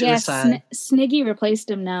about suicide. Yeah, Sniggy replaced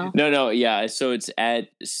him now. No, yeah. So it's at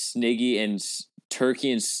Sniggy and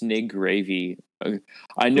Turkey and Snig Gravy.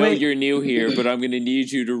 I know you're new here, but I'm going to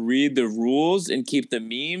need you to read the rules and keep the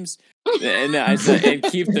memes. And I said, and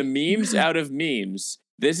keep the memes out of memes.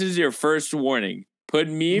 This is your first warning. Put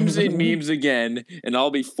memes in memes again, and I'll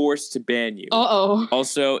be forced to ban you. Uh-oh.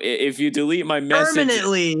 Also, if you delete my message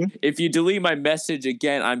permanently, if you delete my message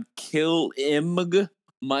again, I'm kill img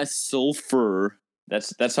my sulfur.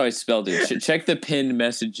 That's how I spelled it. Check the pinned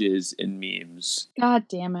messages in memes. God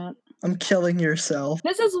damn it. I'm killing yourself.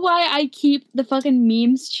 This is why I keep the fucking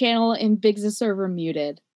memes channel in Biggs' server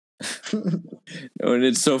muted. And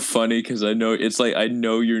it's so funny because I know it's I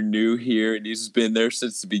know you're new here and he's been there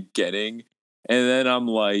since the beginning. And then I'm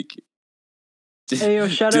like, hey, yo,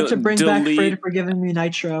 shout out to Bring Back Freight for giving me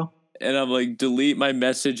Nitro. And I'm like, delete my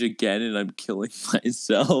message again, and I'm killing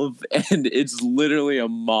myself. And it's literally a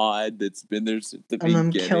mod that's been there since the beginning. And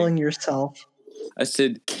I'm killing yourself. I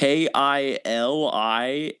said Kilimg.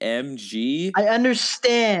 I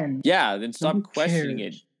understand. Yeah, then stop questioning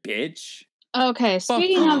it, bitch. Okay,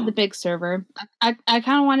 speaking of the big server, I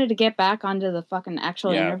kind of wanted to get back onto the fucking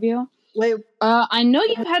actual interview. Wait, I know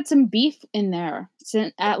you've had some beef in there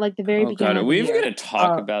since at the very beginning. God, are we even gonna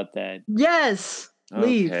talk about that? Yes. Okay.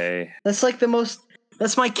 Leave.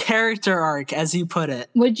 That's my character arc, as you put it.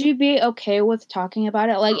 Would you be okay with talking about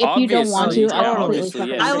it? If you don't want to, I completely fucking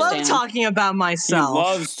understand. I love talking about myself. He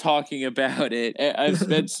loves talking about it. I've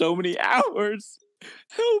spent so many hours.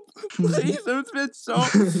 Help, please! I've spent so.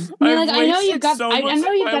 I know you've got. I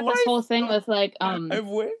know you've got this whole thing with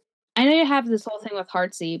I know you have this whole thing with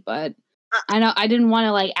Heartsy, but I know I didn't want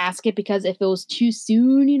to ask it because if it was too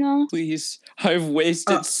soon, Please, I've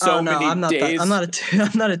wasted many days. I'm not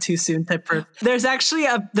a too soon type person. There's actually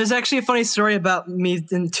a funny story about me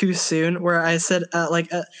in too soon where I said at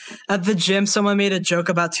the gym someone made a joke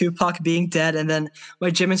about Tupac being dead, and then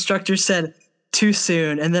my gym instructor said too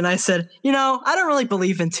soon, and then I said, I don't really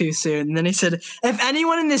believe in too soon, and then he said, if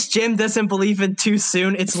anyone in this gym doesn't believe in too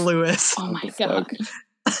soon, it's Lewis. Oh my god.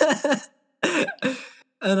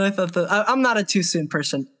 And I thought that I'm not a too soon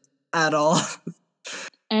person at all.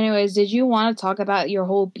 Anyways, did you want to talk about your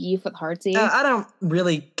whole beef with Heartsy? I don't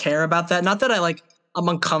really care about that. Not that I'm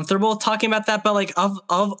uncomfortable talking about that, but like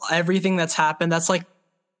of everything that's happened, that's like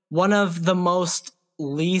one of the most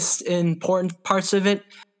least important parts of it.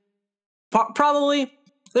 Probably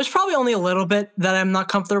there's probably only a little bit that I'm not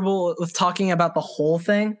comfortable with talking about the whole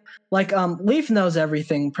thing. Like Leaf knows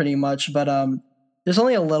everything pretty much, but there's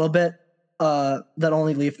only a little bit that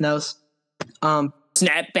only Leaf knows.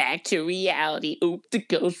 Snap back to reality. Oop the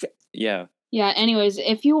ghost. Yeah. Yeah, anyways,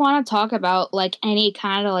 if you want to talk about like any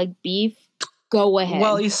kind of like beef, go ahead.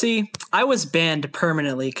 Well, you see, I was banned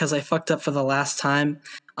permanently because I fucked up for the last time.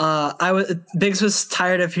 Biggs was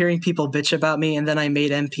tired of hearing people bitch about me, and then I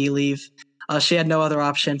made MP leave. She had no other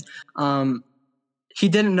option. He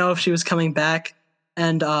didn't know if she was coming back,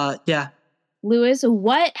 and yeah. Lewis,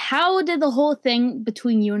 how did the whole thing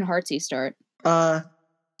between you and Heartsy start?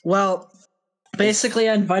 Well, basically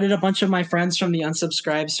I invited a bunch of my friends from the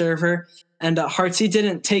unsubscribe server, and Heartsy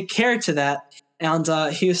didn't take care to that, and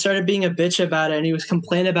he started being a bitch about it, and he was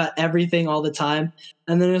complaining about everything all the time,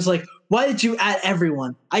 and then it was like, why did you add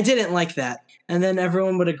everyone? I didn't like that. And then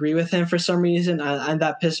everyone would agree with him for some reason, and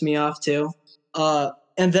that pissed me off too.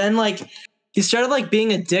 And then like he started like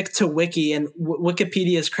being a dick to Wiki, and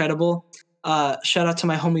Wikipedia is credible. Shout out to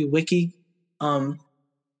my homie Wiki.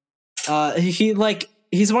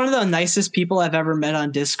 He's one of the nicest people I've ever met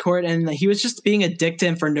on Discord, and he was just being a dick to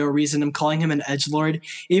him for no reason. I'm calling him an edgelord,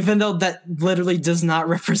 even though that literally does not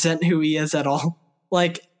represent who he is at all.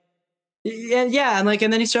 Like, and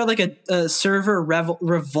then he started like a server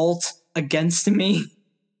revolt against me,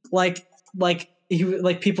 like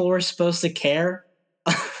people were supposed to care,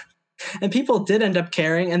 and people did end up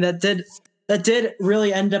caring, and that did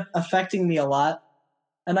really end up affecting me a lot.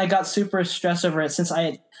 And I got super stressed over it since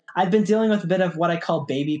I'd been dealing with a bit of what I call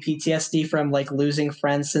baby PTSD from like losing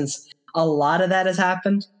friends, since a lot of that has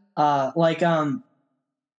happened.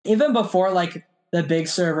 Even before like the big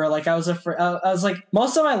server, like I was like,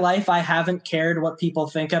 most of my life I haven't cared what people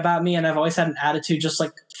think about me, and I've always had an attitude just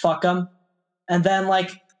like fuck them. And then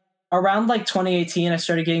like around like 2018, I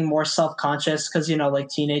started getting more self-conscious because like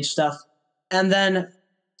teenage stuff. And then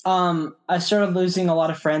I started losing a lot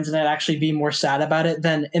of friends, and I'd actually be more sad about it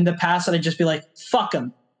than in the past. I'd just be like, fuck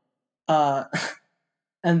them.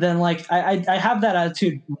 And then like I have that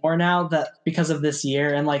attitude more now that because of this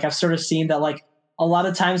year, and like I've sort of seen that like a lot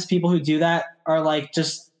of times people who do that are like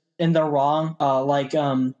just in the wrong.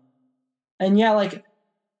 And yeah,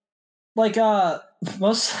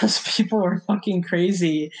 most of those people were fucking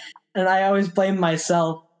crazy, and I always blame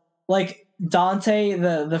myself. Like Dante,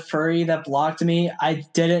 the furry that blocked me, I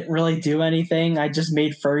didn't really do anything. I just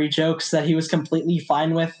made furry jokes that he was completely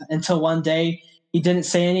fine with until one day he didn't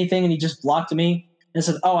say anything and he just blocked me and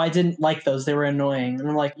said, "Oh, I didn't like those. They were annoying." And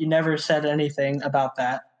I'm like, "You never said anything about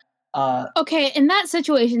that." Okay, in that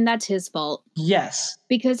situation, that's his fault. Yes.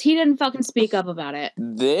 Because he didn't fucking speak up about it.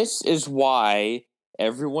 This is why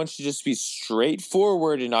everyone should just be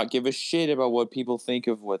straightforward and not give a shit about what people think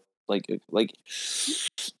of what like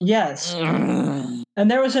Yes. And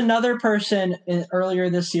there was another person earlier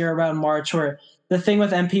this year around March where the thing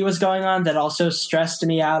with MP was going on that also stressed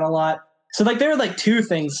me out a lot. So like there were like two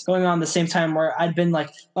things going on at the same time where I'd been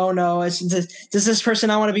like, oh no, does this person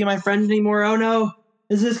not want to be my friend anymore? Oh no,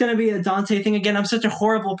 is this going to be a Dante thing again? I'm such a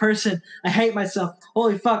horrible person. I hate myself.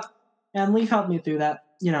 Holy fuck. And Leaf helped me through that,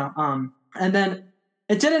 and then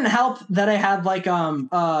it didn't help that I had like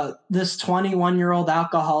this 21-year-old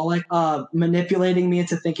alcoholic manipulating me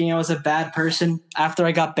into thinking I was a bad person after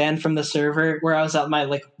I got banned from the server where I was at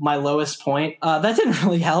my lowest point. That didn't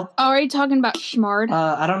really help. Are you talking about Schmard?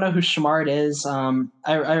 I don't know who Schmard is.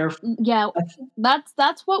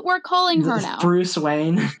 That's what we're calling her now. Bruce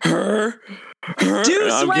Wayne. Her.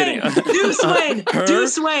 Deuce Wayne. Deuce Wayne.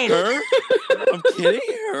 Deuce Wayne. I'm kidding.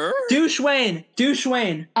 Her. Douche Wayne.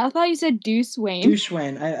 I thought you said Deuce Wayne. Douche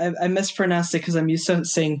Wayne. I mispronounced it because I'm used to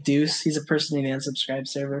saying Deuce. He's a person in the unsubscribe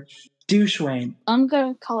server. Douche Wayne. I'm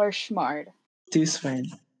gonna call her Schmard. Deuce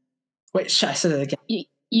Wayne. Wait, I said it again.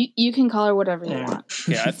 You can call her whatever you want.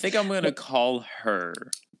 Yeah, I think I'm gonna call her.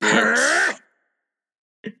 Her.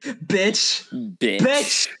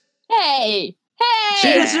 Bitch. Hey.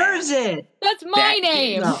 She deserves it. That's my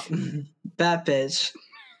name. No, that bitch.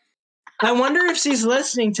 I wonder if she's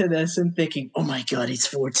listening to this and thinking, "Oh my god, he's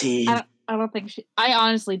 14." I don't think she. I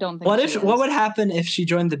honestly don't think. What would happen if she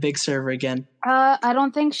joined the big server again? I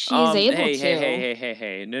don't think she's able to.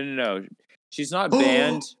 Hey! No. She's not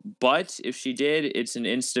banned, but if she did, it's an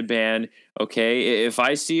insta ban. Okay, if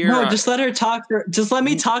I see her, no, just let her talk. Just let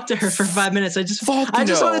me talk to her for 5 minutes. I just want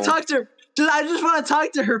to talk to her. I just want to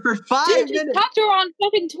talk to her for 5 Dude, minutes. talk to her on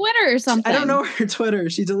fucking Twitter or something. I don't know her Twitter.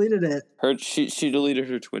 She deleted it. She deleted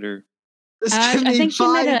her Twitter. Just give me I think she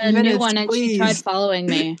made 5 a minutes, new one and please. she tried following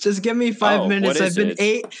me. Just give me 5 minutes. What is I've been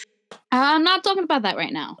it? I'm not talking about that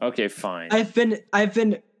right now. Okay, fine. I've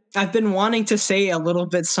been wanting to say a little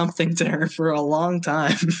bit something to her for a long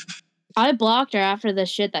time. I blocked her after the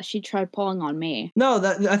shit that she tried pulling on me. No,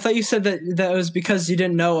 I thought you said that was because you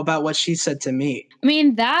didn't know about what she said to me. I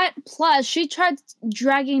mean, that plus she tried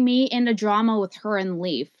dragging me into drama with her and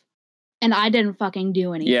Leaf. And I didn't fucking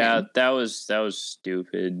do anything. Yeah, that was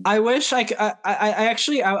stupid. I wish I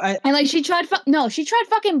actually and like she tried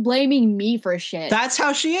fucking blaming me for shit. That's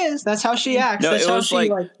how she is. That's how she acts. No, that's it how was she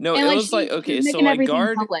like like. no, and it like was like okay, so making like everything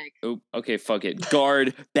guard. public. Oh, okay, fuck it.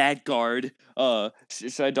 Guard, bad guard.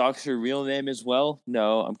 Should I dox her real name as well?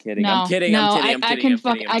 No, I'm kidding. No, I'm kidding. no, I'm kidding.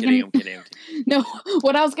 I'm kidding. No,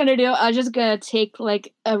 what I was gonna do, I was just gonna take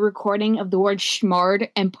like a recording of the word schmard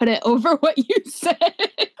and put it over what you said.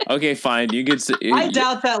 Okay, fine. You could say. I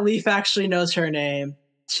doubt that Leaf actually knows her name.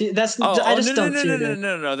 I just don't see it.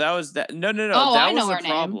 No. That was that. No. Oh, That I know was the her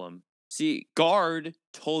name. problem. See, guard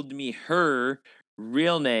told me her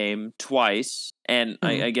real name twice, and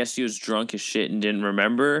I guess she was drunk as shit and didn't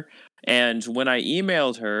remember. And when I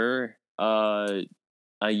emailed her, I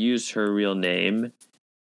used her real name,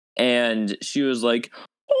 and she was like,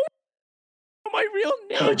 "Oh, my real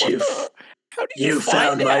name! How did you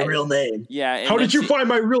find that? my real name? Yeah. And How did you find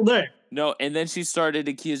my real name? No, and then she started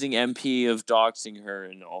accusing MP of doxing her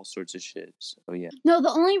and all sorts of shit. So yeah. No, the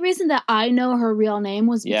only reason that I know her real name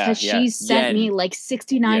was because she sent me like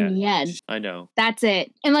 69 yen. I know. That's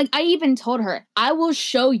it. And like I even told her, I will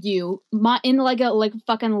show you in like a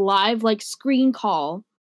fucking live like screen call.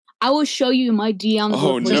 I will show you my DMs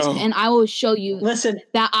with Leaf, and I will show you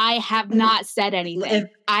that I have not said anything.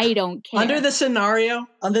 I don't care. Under the scenario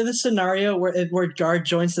where Guard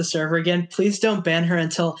joins the server again, please don't ban her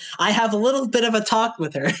until I have a little bit of a talk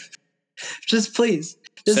with her. Just please.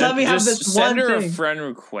 Let me have this one thing. Send her a friend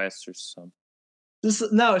request or something.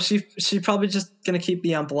 No, she probably just gonna keep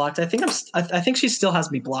me unblocked. I think she still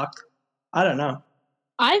has me blocked. I don't know.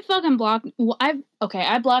 I fucking blocked.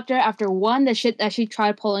 I blocked her after 1, the shit that she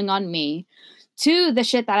tried pulling on me. 2, the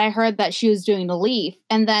shit that I heard that she was doing to Leaf,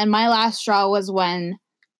 and then my last straw was when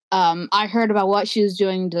I heard about what she was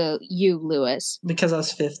doing to you, Lewis. Because I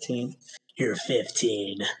was 15. You're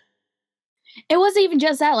 15. It wasn't even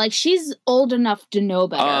just that. Like, she's old enough to know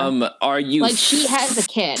better. Are you like she has a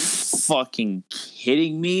kid? Fucking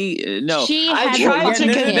kidding me? No. I tried to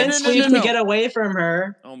convince Leaf to get away from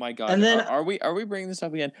her. Oh my god! And then are we bringing this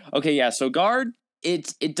up again? Okay, yeah. So guard,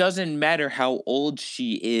 it doesn't matter how old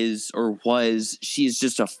she is or was. She's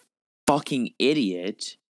just a fucking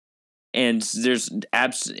idiot. And there's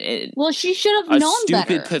well, she should have known stupid,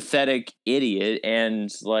 better. Pathetic idiot,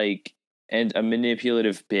 and a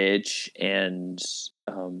manipulative bitch, and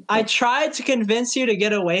I tried to convince you to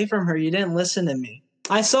get away from her. You didn't listen to me.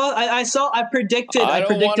 I predicted. I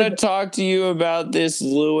don't want to talk to you about this,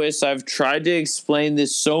 Lewis. I've tried to explain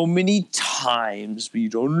this so many times, but you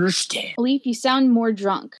don't understand. Leaf, you sound more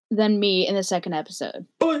drunk than me in the second episode.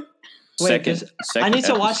 Wait, second I need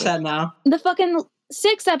to watch that now. The fucking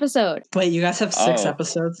 6th episode. Wait, you guys have 6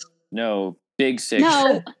 episodes? No, big 6.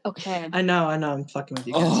 No, okay. I know. I'm fucking with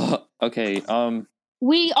you guys. Okay.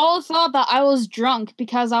 We all thought that I was drunk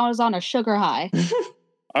because I was on a sugar high.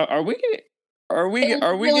 Are we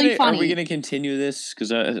gonna continue this?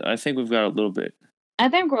 Because I think we've got a little bit. I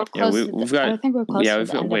think we're close. I think we're close.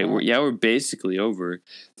 We're basically over.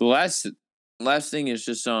 The last thing is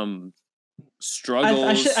just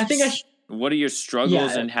struggles. What are your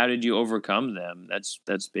struggles and how did you overcome them? That's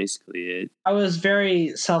basically it. I was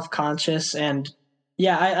very self-conscious and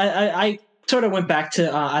I sort of went back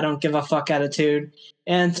to I don't give a fuck attitude.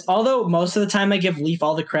 And although most of the time I give Leaf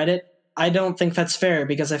all the credit, I don't think that's fair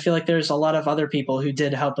because I feel like there's a lot of other people who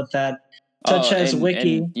did help with that, such as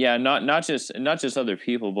Wiki. And not just other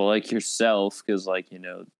people, but like yourself, because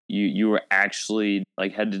you were actually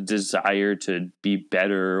had the desire to be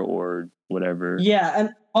better or whatever. Yeah, and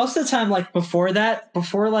most of the time, before the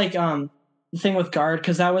thing with Guard,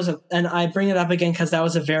 because that was and I bring it up again because that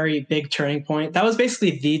was a very big turning point. That was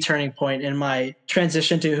basically the turning point in my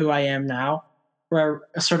transition to who I am now, where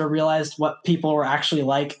I sort of realized what people were actually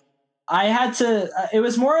like. I had to. It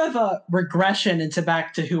was more of a regression into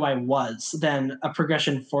back to who I was than a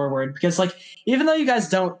progression forward. Because even though you guys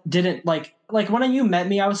didn't when you met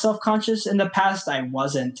me, I was self-conscious. In the past, I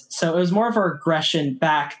wasn't. So it was more of a regression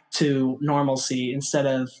back to normalcy instead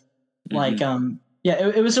of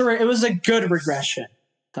it was a good regression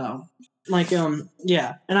though.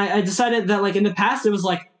 And I decided that in the past it was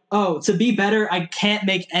to be better, I can't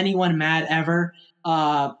make anyone mad ever.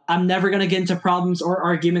 I'm never gonna get into problems or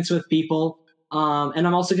arguments with people. And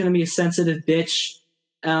I'm also gonna be a sensitive bitch.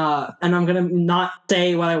 And I'm gonna not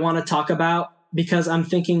say what I want to talk about because I'm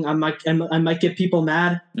thinking I might get people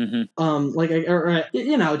mad. Just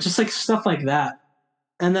like stuff like that.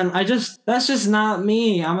 And then that's just not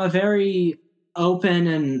me. I'm a very open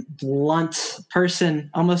and blunt person,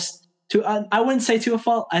 almost to, I wouldn't say to a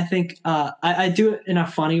fault. I think, I do it in a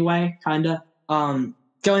funny way, kind of.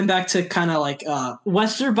 Going back to kind of like,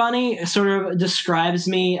 Wester Bunny sort of describes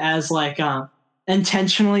me as like,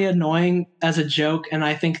 intentionally annoying as a joke. And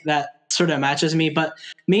I think that sort of matches me, but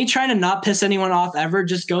me trying to not piss anyone off ever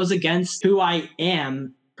just goes against who I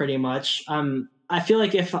am pretty much. I feel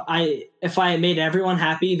like if I made everyone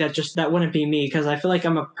happy, that wouldn't be me, because I feel like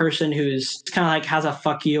I'm a person who's kind of like has a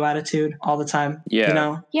fuck you attitude all the time. Yeah. You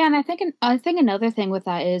know? Yeah, and I think another thing with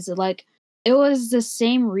that is like it was the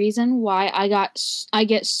same reason why I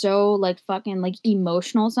get so like fucking like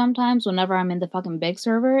emotional sometimes whenever I'm in the fucking big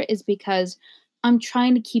server, is because I'm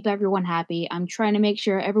trying to keep everyone happy. I'm trying to make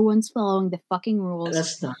sure everyone's following the fucking rules.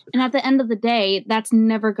 That's not. And at the end of the day, that's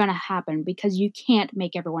never gonna happen because you can't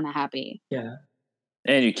make everyone happy. Yeah.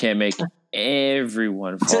 And you can't make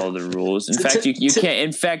everyone follow the rules. In fact, you can't.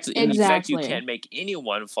 In fact, you can't make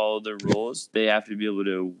anyone follow the rules. They have to be able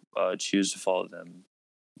to choose to follow them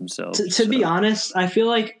themselves. To be honest, I feel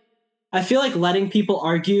like letting people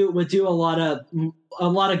argue would do a lot of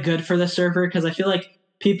good for the server, because I feel like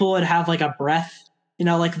people would have like a breath.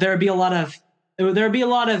 Like there would be a lot of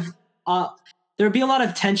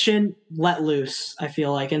tension let loose, I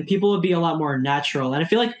feel like, and people would be a lot more natural. And I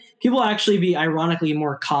feel like people would actually be ironically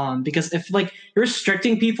more calm, because if like you're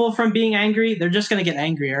restricting people from being angry, they're just going to get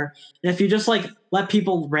angrier. And if you just like let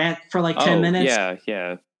people rant for like 10 minutes,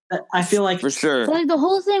 yeah. I feel like for sure. Like the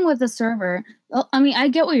whole thing with the server, I mean, I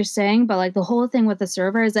get what you're saying, but like the whole thing with the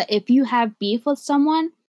server is that if you have beef with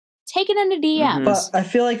someone, take it into DMs. Mm-hmm. But I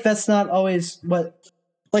feel like that's not always what,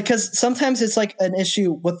 like, because sometimes it's like an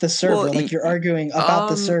issue with the server, like you're arguing about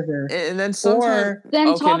the server, and then sometimes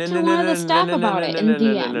then talk to one of the staff about it in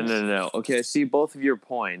DMs. No. Okay, I see both of your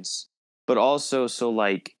points, but also, so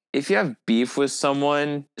like, if you have beef with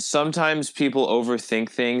someone, sometimes people overthink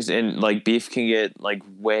things, and like beef can get like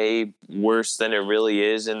way worse than it really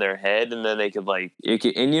is in their head, and then they could like it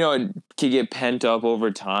could get pent up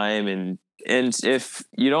over time, and if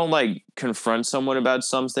you don't like confront someone about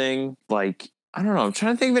something, like, I don't know, I'm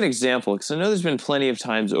trying to think of an example, because I know there's been plenty of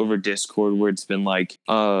times over Discord where it's been like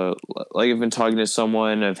I've been talking to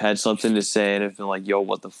someone, I've had something to say, and I've been like, yo,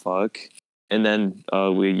 what the fuck? And then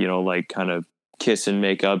we, like, kind of kiss and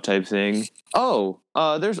make up type thing.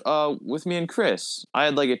 There's with me and Chris, I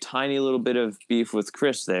had like a tiny little bit of beef with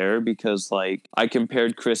Chris there, because like I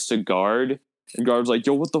compared Chris to Guard, and Guard was like,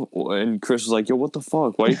 yo, what the, and Chris was like, yo, what the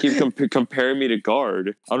fuck? Why do you keep comparing me to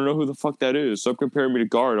Guard? I don't know who the fuck that is. Stop comparing me to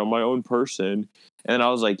Guard. I'm my own person. And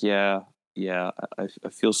I was like, yeah, I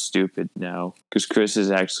feel stupid now, because Chris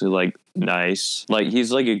is actually like nice. Like, he's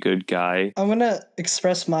like a good guy. I'm gonna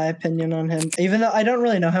express my opinion on him, even though I don't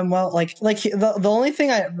really know him well. The only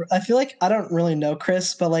thing I feel like I don't really know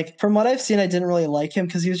Chris, but like from what I've seen, I didn't really like him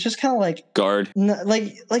because he was just kind of like Guard. he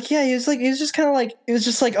was just kind of like, it was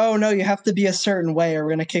just like, oh no, you have to be a certain way or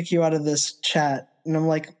we're gonna kick you out of this chat. And I'm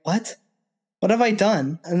like, what have I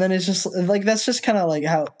done? And then it's just like, that's just kind of like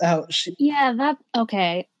how she. Yeah, that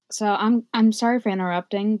okay. So I'm sorry for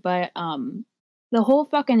interrupting, but the whole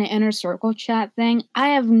fucking inner circle chat thing, I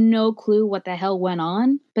have no clue what the hell went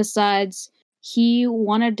on, besides he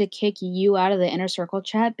wanted to kick you out of the inner circle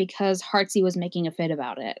chat because Heartsy was making a fit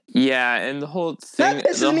about it. Yeah, and the whole thing That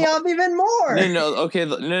pisses me off even more. Okay.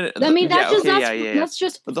 I mean, that's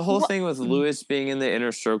just. But the whole thing with Lewis being in the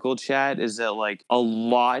inner circle chat is that like a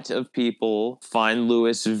lot of people find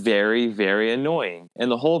Lewis very, very annoying,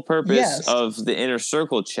 and the whole purpose of the inner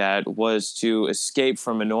circle chat was to escape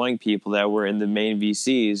from annoying people that were in the main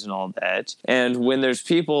VCs and all that. And when there's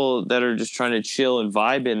people that are just trying to chill and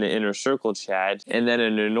vibe in the inner circle chat, and then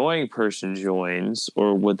an annoying person joins,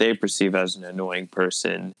 or what they perceive as an annoying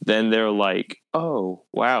person, then they're like, oh,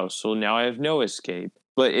 wow, so now I have no escape.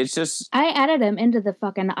 But it's just, I added him into the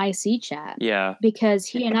fucking IC chat. Yeah. Because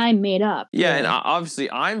he and I made up. Yeah, and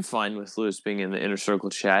obviously I'm fine with Lewis being in the inner circle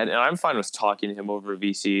chat, and I'm fine with talking to him over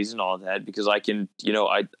VCs and all that, because I can,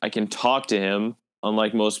 I can talk to him,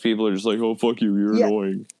 unlike most people are just like, oh, fuck you, you're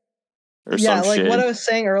annoying. Or some like shit. What I was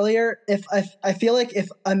saying earlier, if I feel like if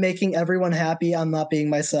I'm making everyone happy, I'm not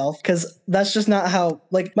being myself, because that's just not how,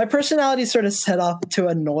 like, my personality is sort of set up to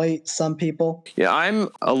annoy some people. Yeah,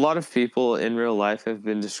 a lot of people in real life have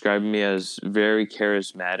been describing me as very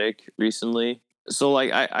charismatic recently. So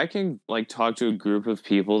like I can like talk to a group of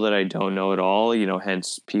people that I don't know at all,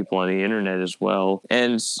 hence people on the internet as well.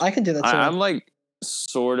 And I can do that too. I'm like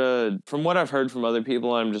sort of, from what I've heard from other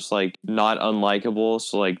people, I'm just like not unlikable.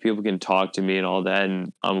 So like people can talk to me and all that,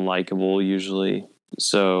 and I'm likable usually.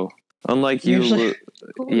 So unlike Usually.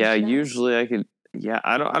 you, usually I could. Yeah,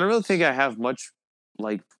 I don't really think I have much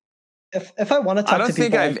like. If I want to talk I don't to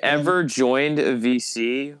think people, I've ever joined a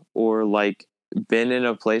VC or like been in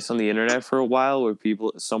a place on the internet for a while where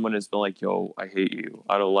someone has been like, "Yo, I hate you.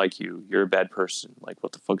 I don't like you. You're a bad person. Like,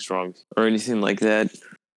 what the fuck's wrong?" or anything like that.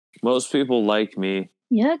 Most people like me.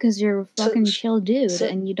 Yeah, because you're a fucking chill dude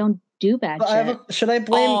and you don't do bad shit. Should I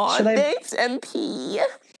blame? Thanks, MP.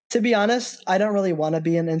 To be honest, I don't really want to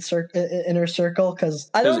be in inner circle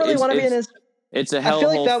because I don't really want to be in his. It's a I feel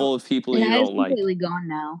like hellhole full of people you It's don't like. completely gone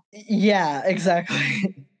now. Yeah,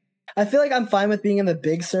 exactly. I feel like I'm fine with being in the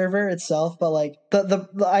big server itself, but like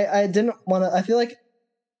I didn't want to. I feel like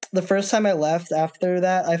the first time I left after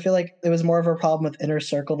that, I feel like it was more of a problem with inner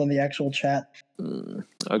circle than the actual chat.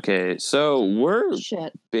 Okay, so we're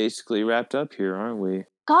basically wrapped up here, aren't we?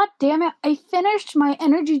 God damn it! I finished my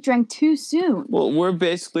energy drink too soon. Well, we're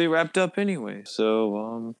basically wrapped up anyway.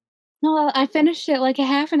 So No, I finished it like a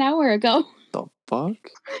half an hour ago. The fuck?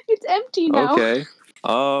 It's empty now. Okay.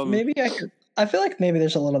 Maybe I could. I feel like maybe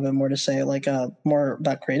there's a little bit more to say, like more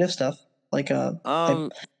about creative stuff, like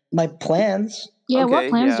my plans. Yeah, what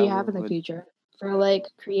plans do you have in the future for like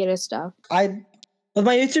creative stuff? With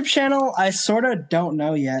my YouTube channel, I sort of don't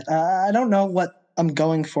know yet. I don't know what I'm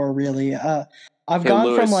going for really. I've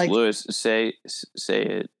gone from like Lewis, say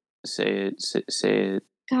it.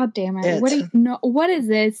 God damn it! What do you know? What is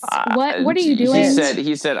this? What are you doing?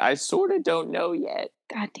 He said I sort of don't know yet.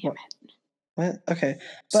 God damn it! What? Okay.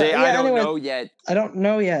 But say I don't know yet. I don't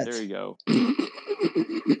know yet. There you go.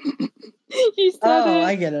 You said it.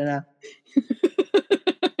 I get it now.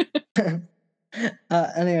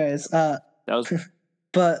 Anyways, that was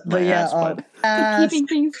but yeah, keeping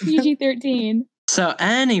things PG-13. So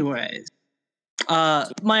anyways,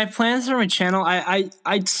 my plans for my channel, I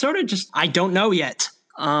sort of just I don't know yet.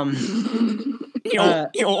 I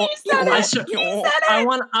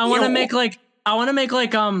want to make like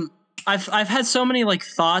I've had so many like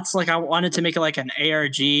thoughts, like I wanted to make it like an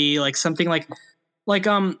ARG, like something like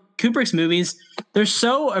Kubrick's movies. They're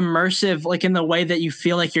so immersive, like in the way that you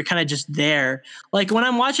feel like you're kind of just there. Like when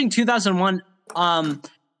I'm watching 2001, I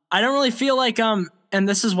don't really feel like and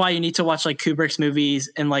this is why you need to watch like Kubrick's movies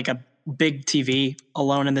in like a big TV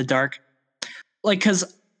alone in the dark. Like,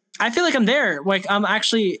 cause I feel like I'm there. Like I'm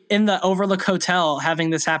actually in the Overlook Hotel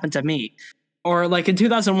having this happen to me. Or like in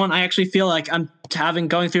 2001, I actually feel like I'm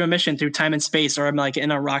going through a mission through time and space, or I'm like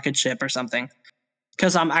in a rocket ship or something.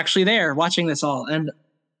 Cause I'm actually there watching this all. And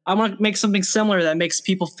I want to make something similar that makes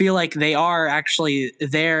people feel like they are actually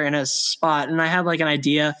there in a spot. And I have like an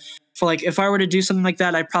idea for like, if I were to do something like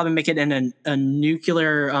that, I'd probably make it in a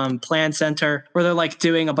nuclear plant center where they're like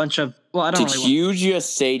doing a bunch of, well, I don't Did you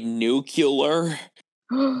just say nuclear?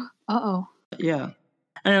 Uh-oh. Yeah.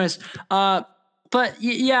 Anyways, but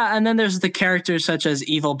yeah, and then there's the characters such as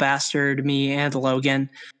Evil Bastard, me, and Logan.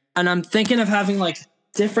 And I'm thinking of having like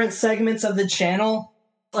different segments of the channel.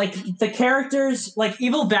 Like the characters, like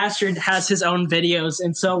Evil Bastard has his own videos,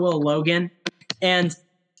 and so will Logan. And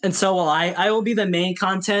so will I. I will be the main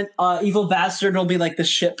content. Evil Bastard will be like the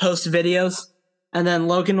shitpost videos. And then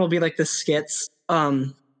Logan will be like the skits.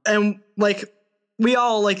 And like we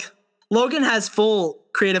all like Logan has full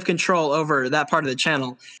creative control over that part of the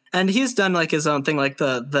channel, and he's done like his own thing, like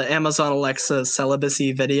the Amazon Alexa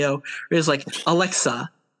celibacy video where he's like, Alexa,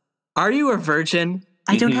 are you a virgin?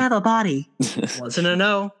 I don't have a body. Wasn't a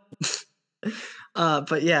no.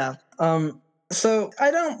 But yeah, so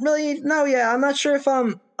I don't really know yet. I'm not sure if I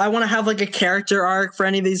want to have like a character arc for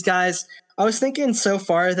any of these guys. I was thinking so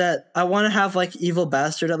far that I want to have like Evil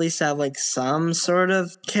Bastard at least have like some sort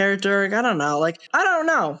of character arc. I don't know. Like I don't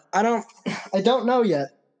know. I don't know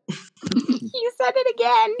yet. You said it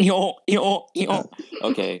again.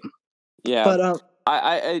 Okay. Yeah. But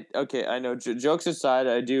I okay, I know. Jokes aside,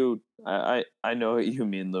 I know what you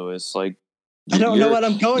mean, Lewis. Like I don't know what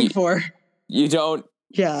I'm going for. You don't.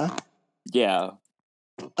 Yeah. Yeah.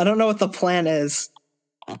 I don't know what the plan is.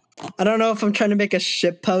 I don't know if I'm trying to make a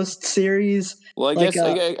shitpost series. Well, I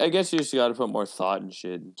guess you just got to put more thought and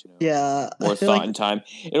shit. Yeah. More thought and time.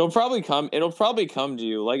 It'll probably come to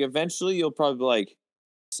you. Like eventually, you'll probably like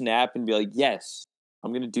snap and be like, "Yes,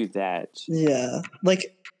 I'm gonna do that." Yeah.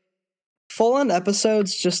 Like full-on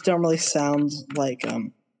episodes just don't really sound like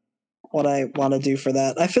what I want to do for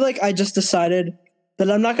that. I feel like I just decided that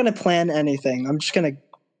I'm not going to plan anything. I'm just going to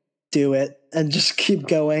do it and just keep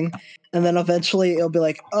going. and then eventually it'll be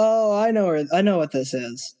like, oh, I know what this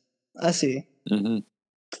is. I see. Mm-hmm.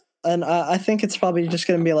 And I think it's probably just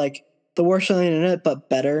gonna be like the War Show on the Internet, but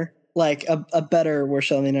better, like a better War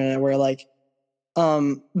Show on the Internet, where like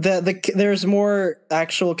there's more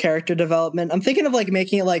actual character development. I'm thinking of like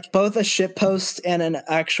making it like both a ship post and an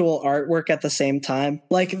actual artwork at the same time.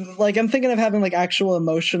 Like I'm thinking of having like actual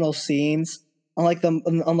emotional scenes unlike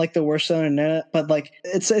the Worst Zone Internet, but like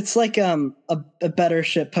it's like a better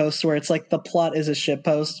ship post where it's like the plot is a ship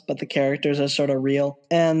post, but the characters are sort of real.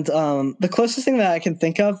 And the closest thing that I can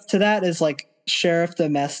think of to that is like Sheriff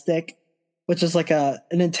Domestic, which is like an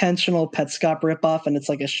intentional Petscop ripoff, and it's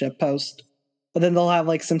like a ship post. But then they'll have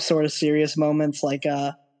like some sort of serious moments, like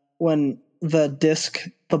when the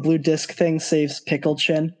blue disc thing saves Pickle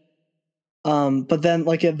Chin. But then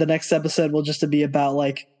like the next episode will just be about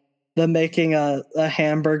like them making a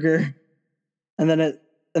hamburger, and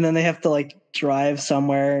then they have to like drive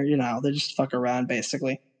somewhere. They just fuck around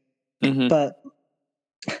basically. Mm-hmm. But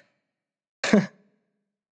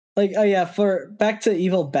like, oh yeah, for back to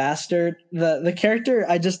Evil Bastard, the character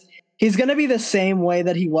he's gonna be the same way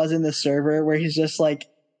that he was in the server, where he's just like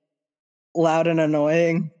loud and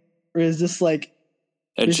annoying, or is just like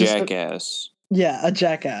a jackass. A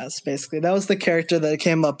jackass, basically. That was the character that I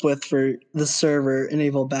came up with for the server in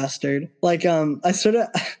Evil Bastard. Like,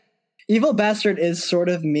 Evil Bastard is sort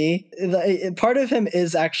of me. Part of him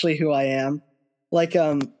is actually who I am. Like,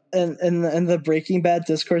 in the Breaking Bad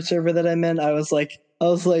Discord server that I'm in, I was like,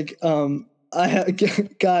 guys,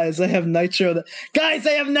 I have nitro. Guys,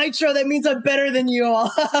 I have nitro. That means I'm better than you all.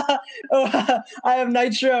 I have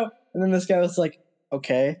nitro. And then this guy was like,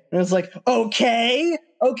 okay. And I was like, okay,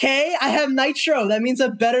 I have nitro. That means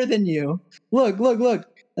I'm better than you. Look.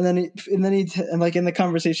 And then like in the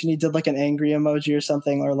conversation, he did like an angry emoji or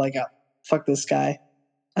something, or like a fuck this guy.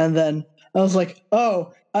 And then I was like,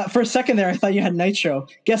 oh, for a second there, I thought you had nitro.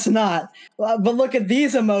 Guess not. But look at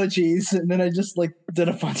these emojis. And then I just like did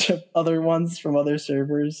a bunch of other ones from other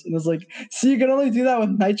servers. And it was like, see, you can only do that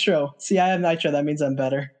with nitro. See, I have nitro. That means I'm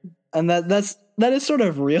better. And that is sort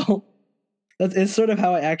of real. That is sort of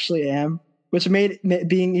how I actually am, which made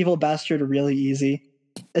being Evil Bastard really easy.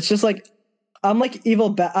 It's just like, I'm like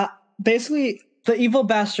basically the Evil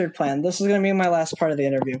Bastard plan. This is going to be my last part of the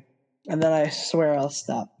interview, and then I swear I'll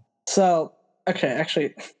stop. So, okay,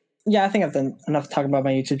 actually, yeah, I think I've done enough talking about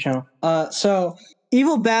my YouTube channel. So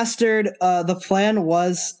Evil Bastard, the plan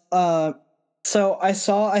was, so I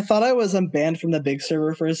thought I was unbanned from the big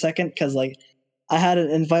server for a second, because like I had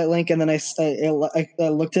an invite link, and then I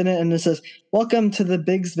looked in it, and it says, welcome to the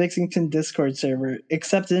Biggs Vixington Discord server,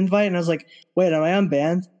 accept invite. And I was like, wait, am I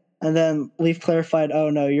unbanned? And then Leaf clarified, oh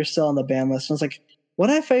no, you're still on the ban list. And I was like, what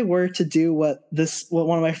if I were to do what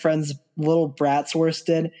one of my friends, Little Bratsworth,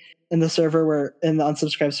 did in the server, in the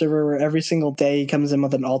unsubscribed server, where every single day he comes in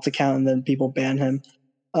with an alt account and then people ban him.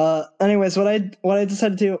 Anyways, what I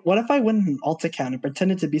decided to do, what if I went an alt account and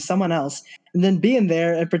pretended to be someone else, and then be in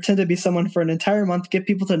there and pretend to be someone for an entire month, get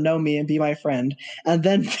people to know me and be my friend, and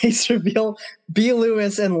then face reveal, be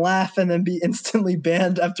Lewis, and laugh, and then be instantly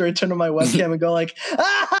banned after I turn on my webcam and go like,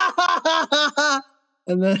 ah!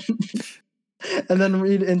 and then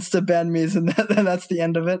read insta ban me's, and that's the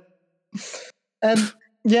end of it. And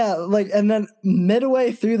yeah, like, and then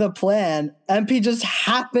midway through the plan, MP just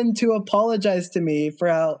happened to apologize to me for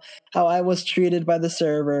how I was treated by the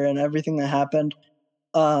server and everything that happened,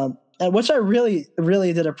 and which I really,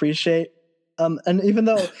 really did appreciate. And even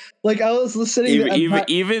though, like, I was listening,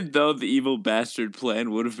 even though the Evil Bastard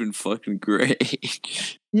plan would have been fucking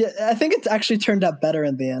great. Yeah, I think it actually turned out better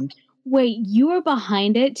in the end. Wait, you were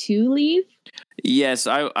behind it too, Leaf? Yes,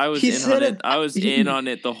 I was in on it. I was in on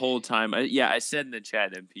it the whole time. I said in the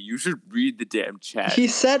chat, MP, you should read the damn chat. He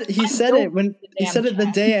said it when he said it the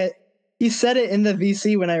day he said it in the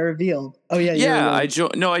VC when I revealed. Oh yeah, yeah. I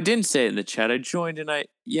joined. No, I didn't say it in the chat. I joined and I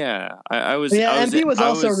was. Yeah, MP was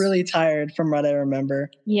also really tired from what I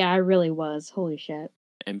remember. Yeah, I really was. Holy shit.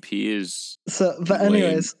 MP is so. But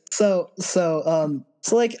anyways, so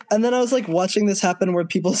like, and then I was like watching this happen where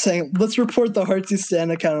people saying, "Let's report the Heartsy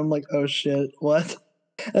Stan account." I'm like, oh shit, what?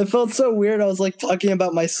 It felt so weird. I was like talking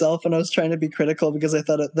about myself, and I was trying to be critical because I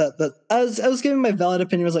thought that I was giving my valid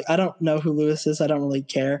opinion. I was like, I don't know who Lewis is. I don't really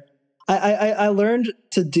care. I learned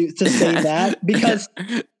to say that because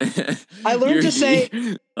I learned to say.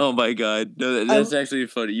 Oh my god, no, that's actually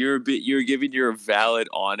funny. You're giving your valid,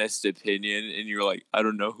 honest opinion, and you're like, I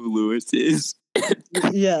don't know who Lewis is.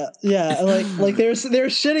 yeah, like they were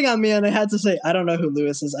shitting on me, and I had to say, I don't know who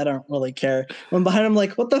Lewis is. I don't really care. When behind him,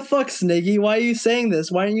 like, what the fuck, Sniggy? Why are you saying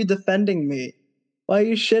this? Why aren't you defending me? Why are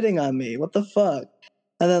you shitting on me? What the fuck?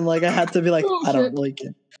 And then like I had to be like, I don't really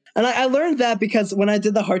care. And I learned that because when I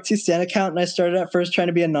did the Heartsy Stan account and I started at first trying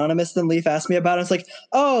to be anonymous, then Leaf asked me about it. It's like,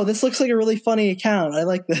 oh, this looks like a really funny account. I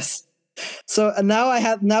like this. So now I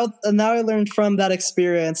learned from that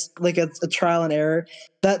experience, like a trial and error,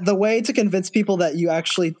 that the way to convince people that you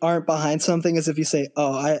actually aren't behind something is if you say,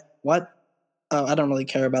 oh, I don't really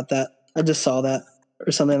care about that. I just saw that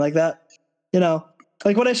or something like that.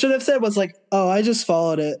 Like what I should have said was like, oh, I just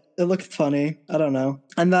followed it. It looked funny. I don't know.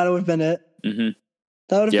 And that would have been it. Mm-hmm.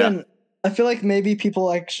 That would have been, I feel like maybe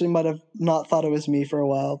people actually might have not thought it was me for a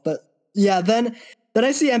while. But yeah, then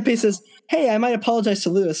I see MP says, hey, I might apologize to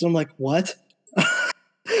Lewis. And I'm like, what?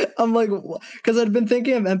 I'm like, because I'd been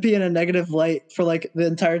thinking of MP in a negative light for like the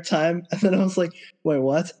entire time. And then I was like, wait,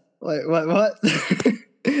 what? Wait, what?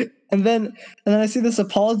 and then I see this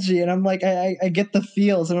apology and I'm like, I get the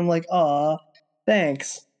feels and I'm like, aw,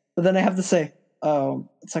 thanks. But then I have to say, oh,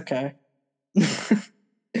 it's okay.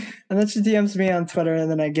 And then she DMs me on Twitter, and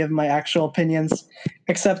then I give my actual opinions.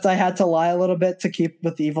 Except I had to lie a little bit to keep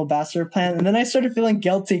with the evil bastard plan, and then I started feeling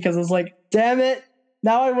guilty because I was like, "Damn it!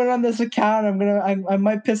 Now I went on this account. I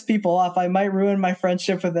might piss people off. I might ruin my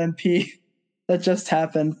friendship with MP." That just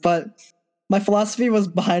happened. But my philosophy was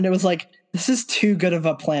behind it was like, this is too good of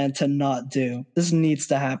a plan to not do. This needs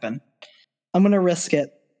to happen. I'm gonna risk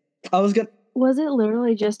it. Was it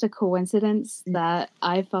literally just a coincidence that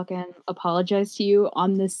I fucking apologized to you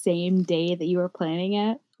on the same day that you were planning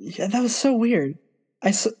it? Yeah, that was so weird.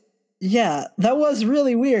 Yeah, that was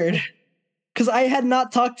really weird. Because I had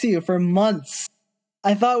not talked to you for months.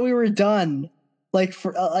 I thought we were done. I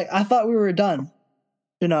thought we were done.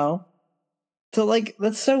 So like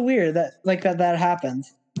that's so weird that happened.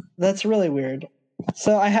 That's really weird.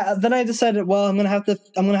 So then I decided, well, I'm gonna have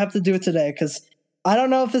to do it today because I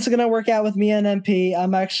don't know if this is gonna work out with me and MP.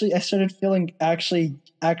 I started feeling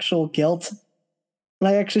actual guilt, and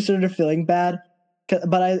I actually started feeling bad,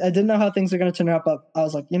 but I didn't know how things are gonna turn out. But I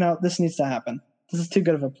was like, this needs to happen. This is too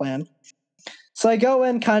good of a plan. So I go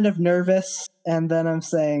in kind of nervous, and then I'm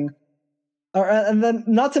saying, and then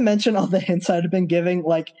not to mention all the hints I'd been giving,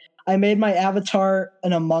 like I made my avatar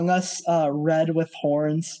an Among Us red with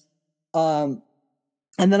horns. And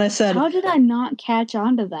then I said, how did I not catch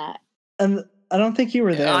on to that? And I don't think you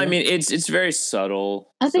were there. I mean, it's very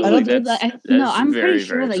subtle. I think so, you did. I'm very, pretty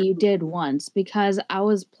sure very that subtle. you did once because I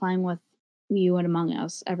was playing with you and Among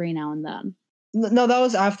Us every now and then. No, that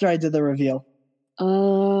was after I did the reveal.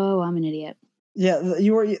 Oh, I'm an idiot. Yeah,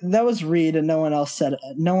 you were. That was Reed, and no one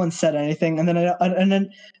said anything. And then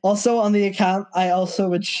also on the account, I also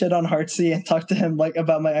would shit on Heartsy and talk to him like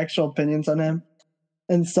about my actual opinions on him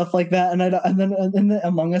and stuff like that. And then in the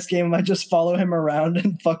Among Us game, I just follow him around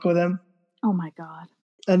and fuck with him. Oh my god.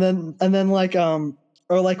 And then like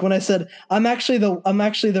or like when I said I'm actually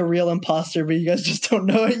the real imposter, but you guys just don't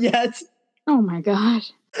know it yet. Oh my god.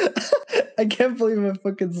 I can't believe I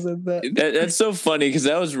fucking said that. That's so funny because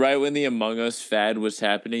that was right when the Among Us fad was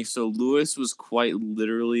happening. So Lewis was quite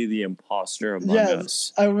literally the imposter among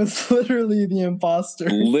us. I was literally the imposter.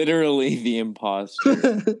 Literally the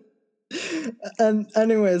imposter. And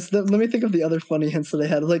anyways, let me think of the other funny hints that I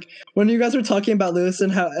had. Like when you guys were talking about Lewis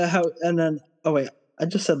and how and then oh wait, I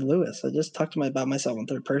just said Lewis. I just talked about myself in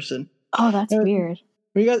third person. Oh, that's weird.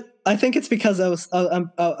 I think it's because I'm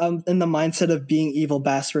in the mindset of being evil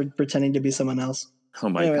bastard pretending to be someone else. Oh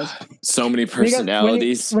my god, so many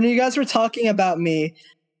personalities. When you guys were talking about me,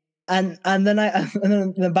 and then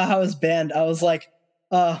about how I was banned, I was like,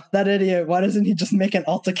 that idiot. Why doesn't he just make an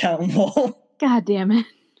alt account? Lol. God damn it.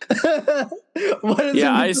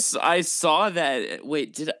 Yeah, I saw that.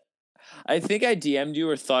 Wait, I think I DM'd you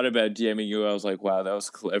or thought about DMing you. I was like, wow, that was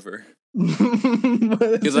clever.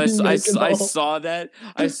 Because I saw that,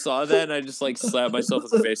 and I just like slapped myself in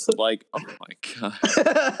the face. I'm like, oh my god,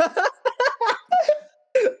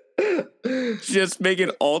 just make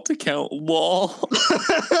an alt account, lol.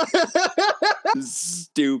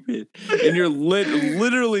 Stupid, and you're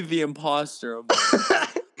literally the imposter.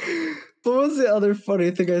 What was the other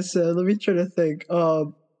funny thing I said? Let me try to think.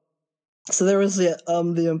 So there was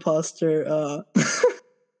the imposter.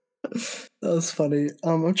 That was funny.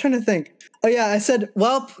 I'm trying to think. Oh yeah, I said,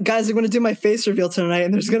 well, guys, I'm going to do my face reveal tonight,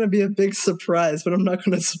 and there's going to be a big surprise, but I'm not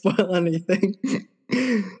going to spoil anything.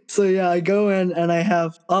 So yeah, I go in and I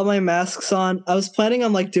have all my masks on. I was planning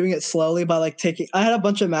on like doing it slowly by like I had a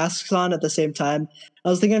bunch of masks on at the same time. I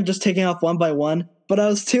was thinking of just taking off one by one, but I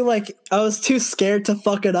was too scared to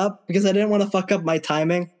fuck it up because I didn't want to fuck up my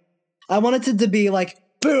timing. I wanted it to be like,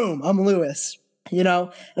 boom, I'm Lewis. And I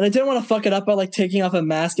didn't want to fuck it up by like taking off a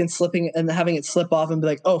mask and slipping and having it slip off and be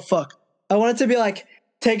like, oh fuck. I wanted to be like,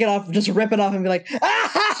 take it off, just rip it off and be like, ah,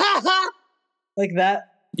 ha, ha, ha! Like that.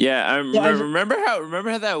 Yeah, I Yeah, remember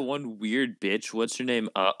how that one weird bitch, what's her name?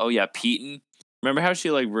 Peyton. Remember how she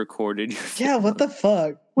like recorded your Yeah, what the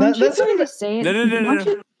fuck? Weren't you That's going even to say it?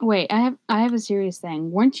 No. Wait, I have a serious thing.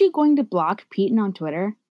 Weren't you going to block Peyton on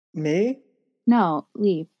Twitter? me. No,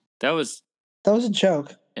 leave. That was a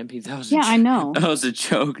joke. MP. That was Yeah, I know. That was a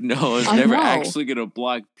joke. No, I was I never know. actually gonna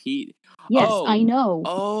block Pete. Yes, I know.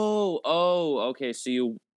 Okay.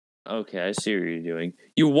 Okay, I see what you're doing.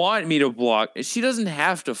 You want me to block? She doesn't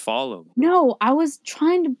have to follow me. No, I was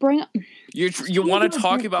trying to bring up. You want to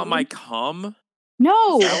talk about my cum?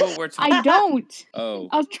 No, Is that what we're talking? I don't. Oh,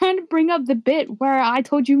 I was trying to bring up the bit where I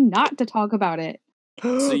told you not to talk about it.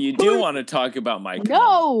 so you do want to talk about my cum?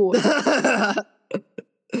 No.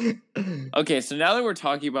 Okay, so now that we're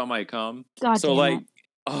talking about my cum, God so damn like, it.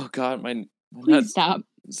 oh god, my Please stop.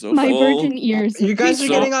 so My full. virgin ears. You guys Please are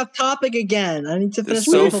stop. getting off topic again. I need to finish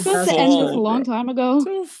So my We were full supposed past to end this a story. long time ago.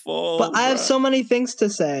 So full. But I have bruh. so many things to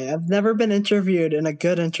say. I've never been interviewed in a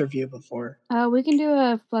good interview before. We can do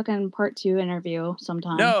a fucking part 2 interview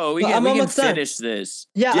sometime. No, we But can I'm almost done. finish this.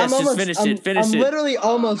 Yeah, yes, I'm almost. just finish I'm, it. Finish I'm it. literally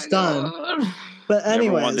almost done. God. But Never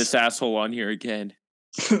want anyways, this asshole on here again.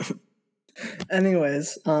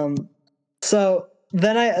 anyways, so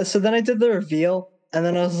then I did the reveal, and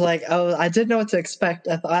then I was like, I didn't know what to expect.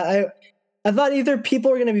 I thought either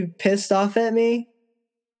people were gonna be pissed off at me,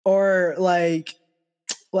 or like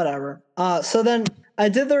whatever. So then I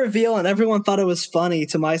did the reveal, and everyone thought it was funny.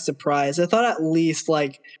 To my surprise, I thought at least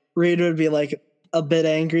like Reed would be like a bit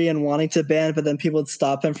angry and wanting to ban, but then people would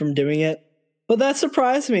stop him from doing it. But that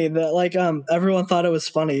surprised me that like everyone thought it was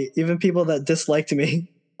funny, even people that disliked me.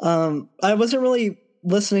 I wasn't really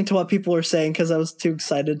listening to what people were saying because I was too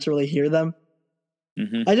excited to really hear them.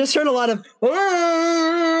 Mm-hmm. I just heard a lot of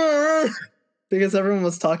because everyone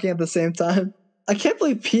was talking at the same time. I can't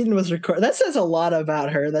believe Peyton was recording. That says a lot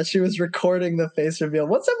about her that she was recording the face reveal.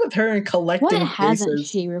 What's up with her and collecting What hasn't faces?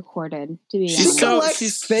 she recorded, to be She honest?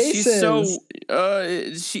 collects faces.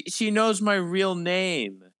 She knows my real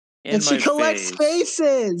name And she my collects face.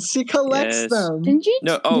 faces. She collects Yes. them. Didn't you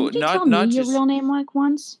not tell me not your just real name like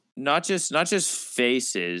once? not just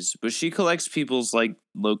faces, but she collects people's like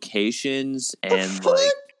locations and fuck?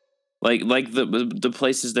 like the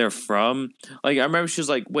places they're from. Like I remember she was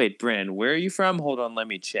like, "Wait, Brand, where are you from? Hold on, let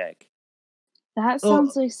me check." That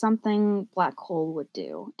sounds like something Black Hole would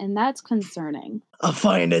do, and that's concerning. A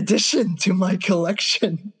fine addition to my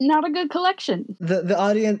collection. Not a good collection. The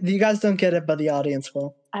audience, you guys don't get it, but the audience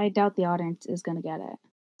will. I doubt the audience is going to get it.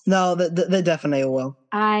 No, they definitely will.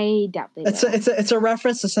 I doubt they will. It's a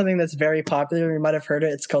reference to something that's very popular. You might have heard it.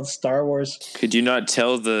 It's called Star Wars. Could you not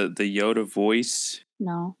tell the Yoda voice?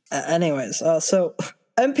 No. Anyways, so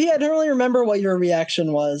MP, I don't really remember what your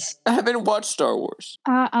reaction was. I haven't watched Star Wars.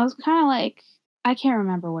 I was kind of like, I can't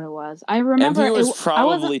remember what it was. I remember MP was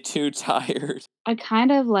probably too tired. I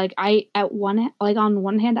kind of like on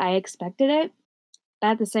one hand I expected it, but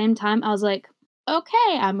at the same time I was like,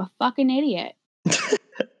 okay, I'm a fucking idiot.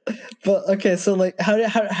 But okay, so like, how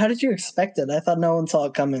did you expect it? I thought no one saw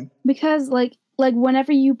it coming. Because like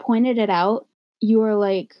whenever you pointed it out, you were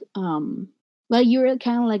like you were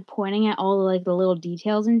kind of like pointing at all like the little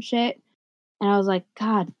details and shit, and I was like,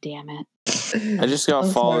 God damn it. I just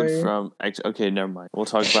got followed from. Okay, never mind. We'll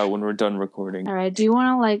talk about when we're done recording. All right, do you want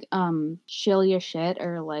to like shill your shit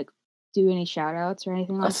or like do any shout outs or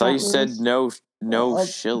anything like that? I thought you Lewis? said no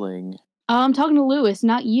shilling. Oh, I'm talking to Lewis,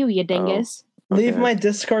 not you dingus. Leave my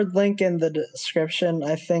Discord link in the description.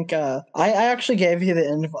 I think I actually gave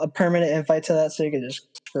you a permanent invite to that, so you could just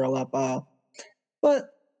scroll up. But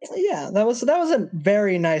yeah, that was a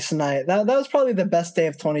very nice night. That was probably the best day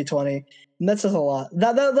of 2020. And that says a lot.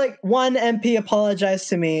 That like one, MP apologized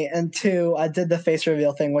to me, and two, I did the face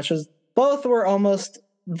reveal thing, which was both were almost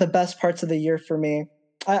the best parts of the year for me.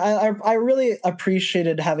 I really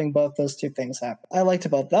appreciated having both those two things happen. I liked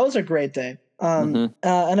both. That was a great day. And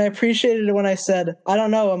I appreciated it when I said, I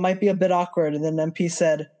don't know, it might be a bit awkward. And then MP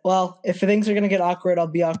said, well, if things are going to get awkward, I'll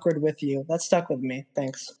be awkward with you. That stuck with me.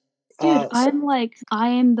 Thanks. Dude, I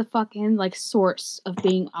am the fucking like source of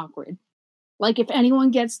being awkward. Like if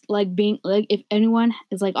anyone gets like being like if anyone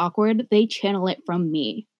is like awkward, they channel it from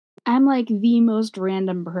me. I'm like the most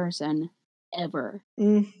random person ever.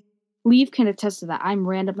 Leave can attest to that. I'm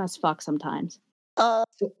random as fuck sometimes. So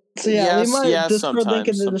yeah, leave my Discord link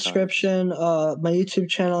in the description, my YouTube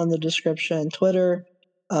channel in the description, Twitter.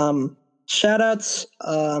 Shout outs,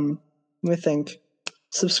 let me think.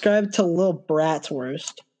 Subscribe to Lil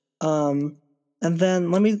Bratwurst. And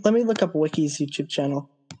then let me look up Wiki's YouTube channel.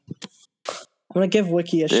 I'm gonna give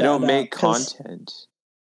Wiki a shout out. They don't make content.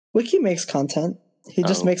 Wiki makes content. He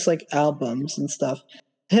just makes like albums and stuff.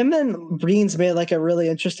 Him and Beans made like a really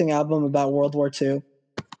interesting album about World War II.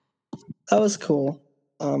 That was cool.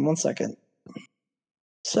 1 second.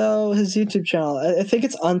 So his YouTube channel, I think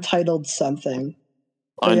it's Untitled something.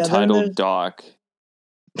 But Untitled Doc.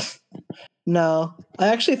 No, I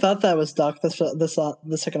actually thought that was Doc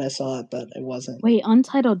the second I saw it, but it wasn't. Wait,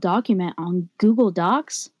 Untitled Document on Google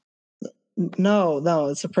Docs? No,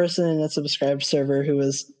 it's a person in a subscribe server who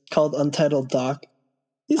is called Untitled Doc.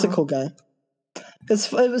 He's a cool guy.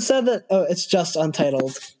 It was said that it's just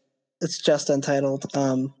Untitled. It's just Untitled.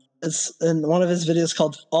 It's in one of his videos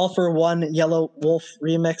called "All for One Yellow Wolf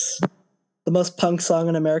Remix," the most punk song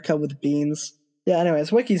in America with Beans. Yeah.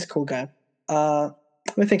 Anyways, Wiki's a cool guy.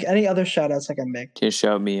 Let me think. Any other shout outs I can make? Can you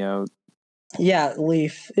shout me out? Yeah,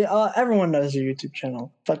 Leaf. Everyone knows your YouTube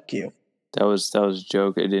channel. Fuck you. That was a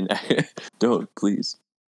joke. I didn't. Don't, please.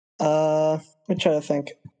 Let me try to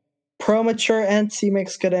think. Pro Mature Ents, he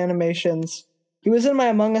makes good animations. He was in my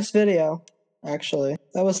Among Us video, actually.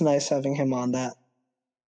 That was nice having him on that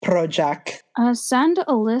project. Send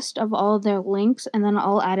a list of all of their links, and then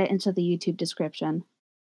I'll add it into the YouTube description.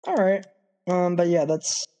 All right. But yeah,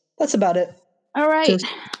 that's about it. All right.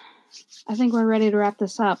 I think we're ready to wrap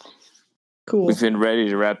this up. Cool. We've been ready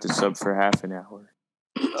to wrap this up for half an hour.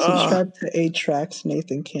 Subscribe to 8 Tracks,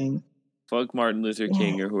 Nathan King. Fuck Martin Luther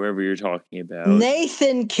King or whoever you're talking about.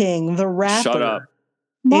 Nathan King, the rapper. Shut up.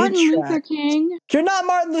 Martin Luther King. You're not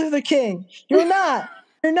Martin Luther King. You're not.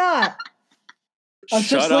 You're not. I'm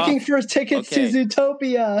just looking for tickets to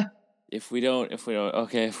Zootopia. If we don't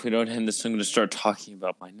end this, I'm going to start talking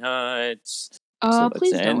about my nuts.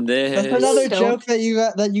 Please don't. That's another joke that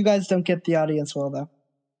you guys don't get. The audience will, though.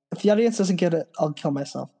 If the audience doesn't get it, I'll kill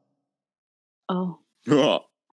myself. Oh.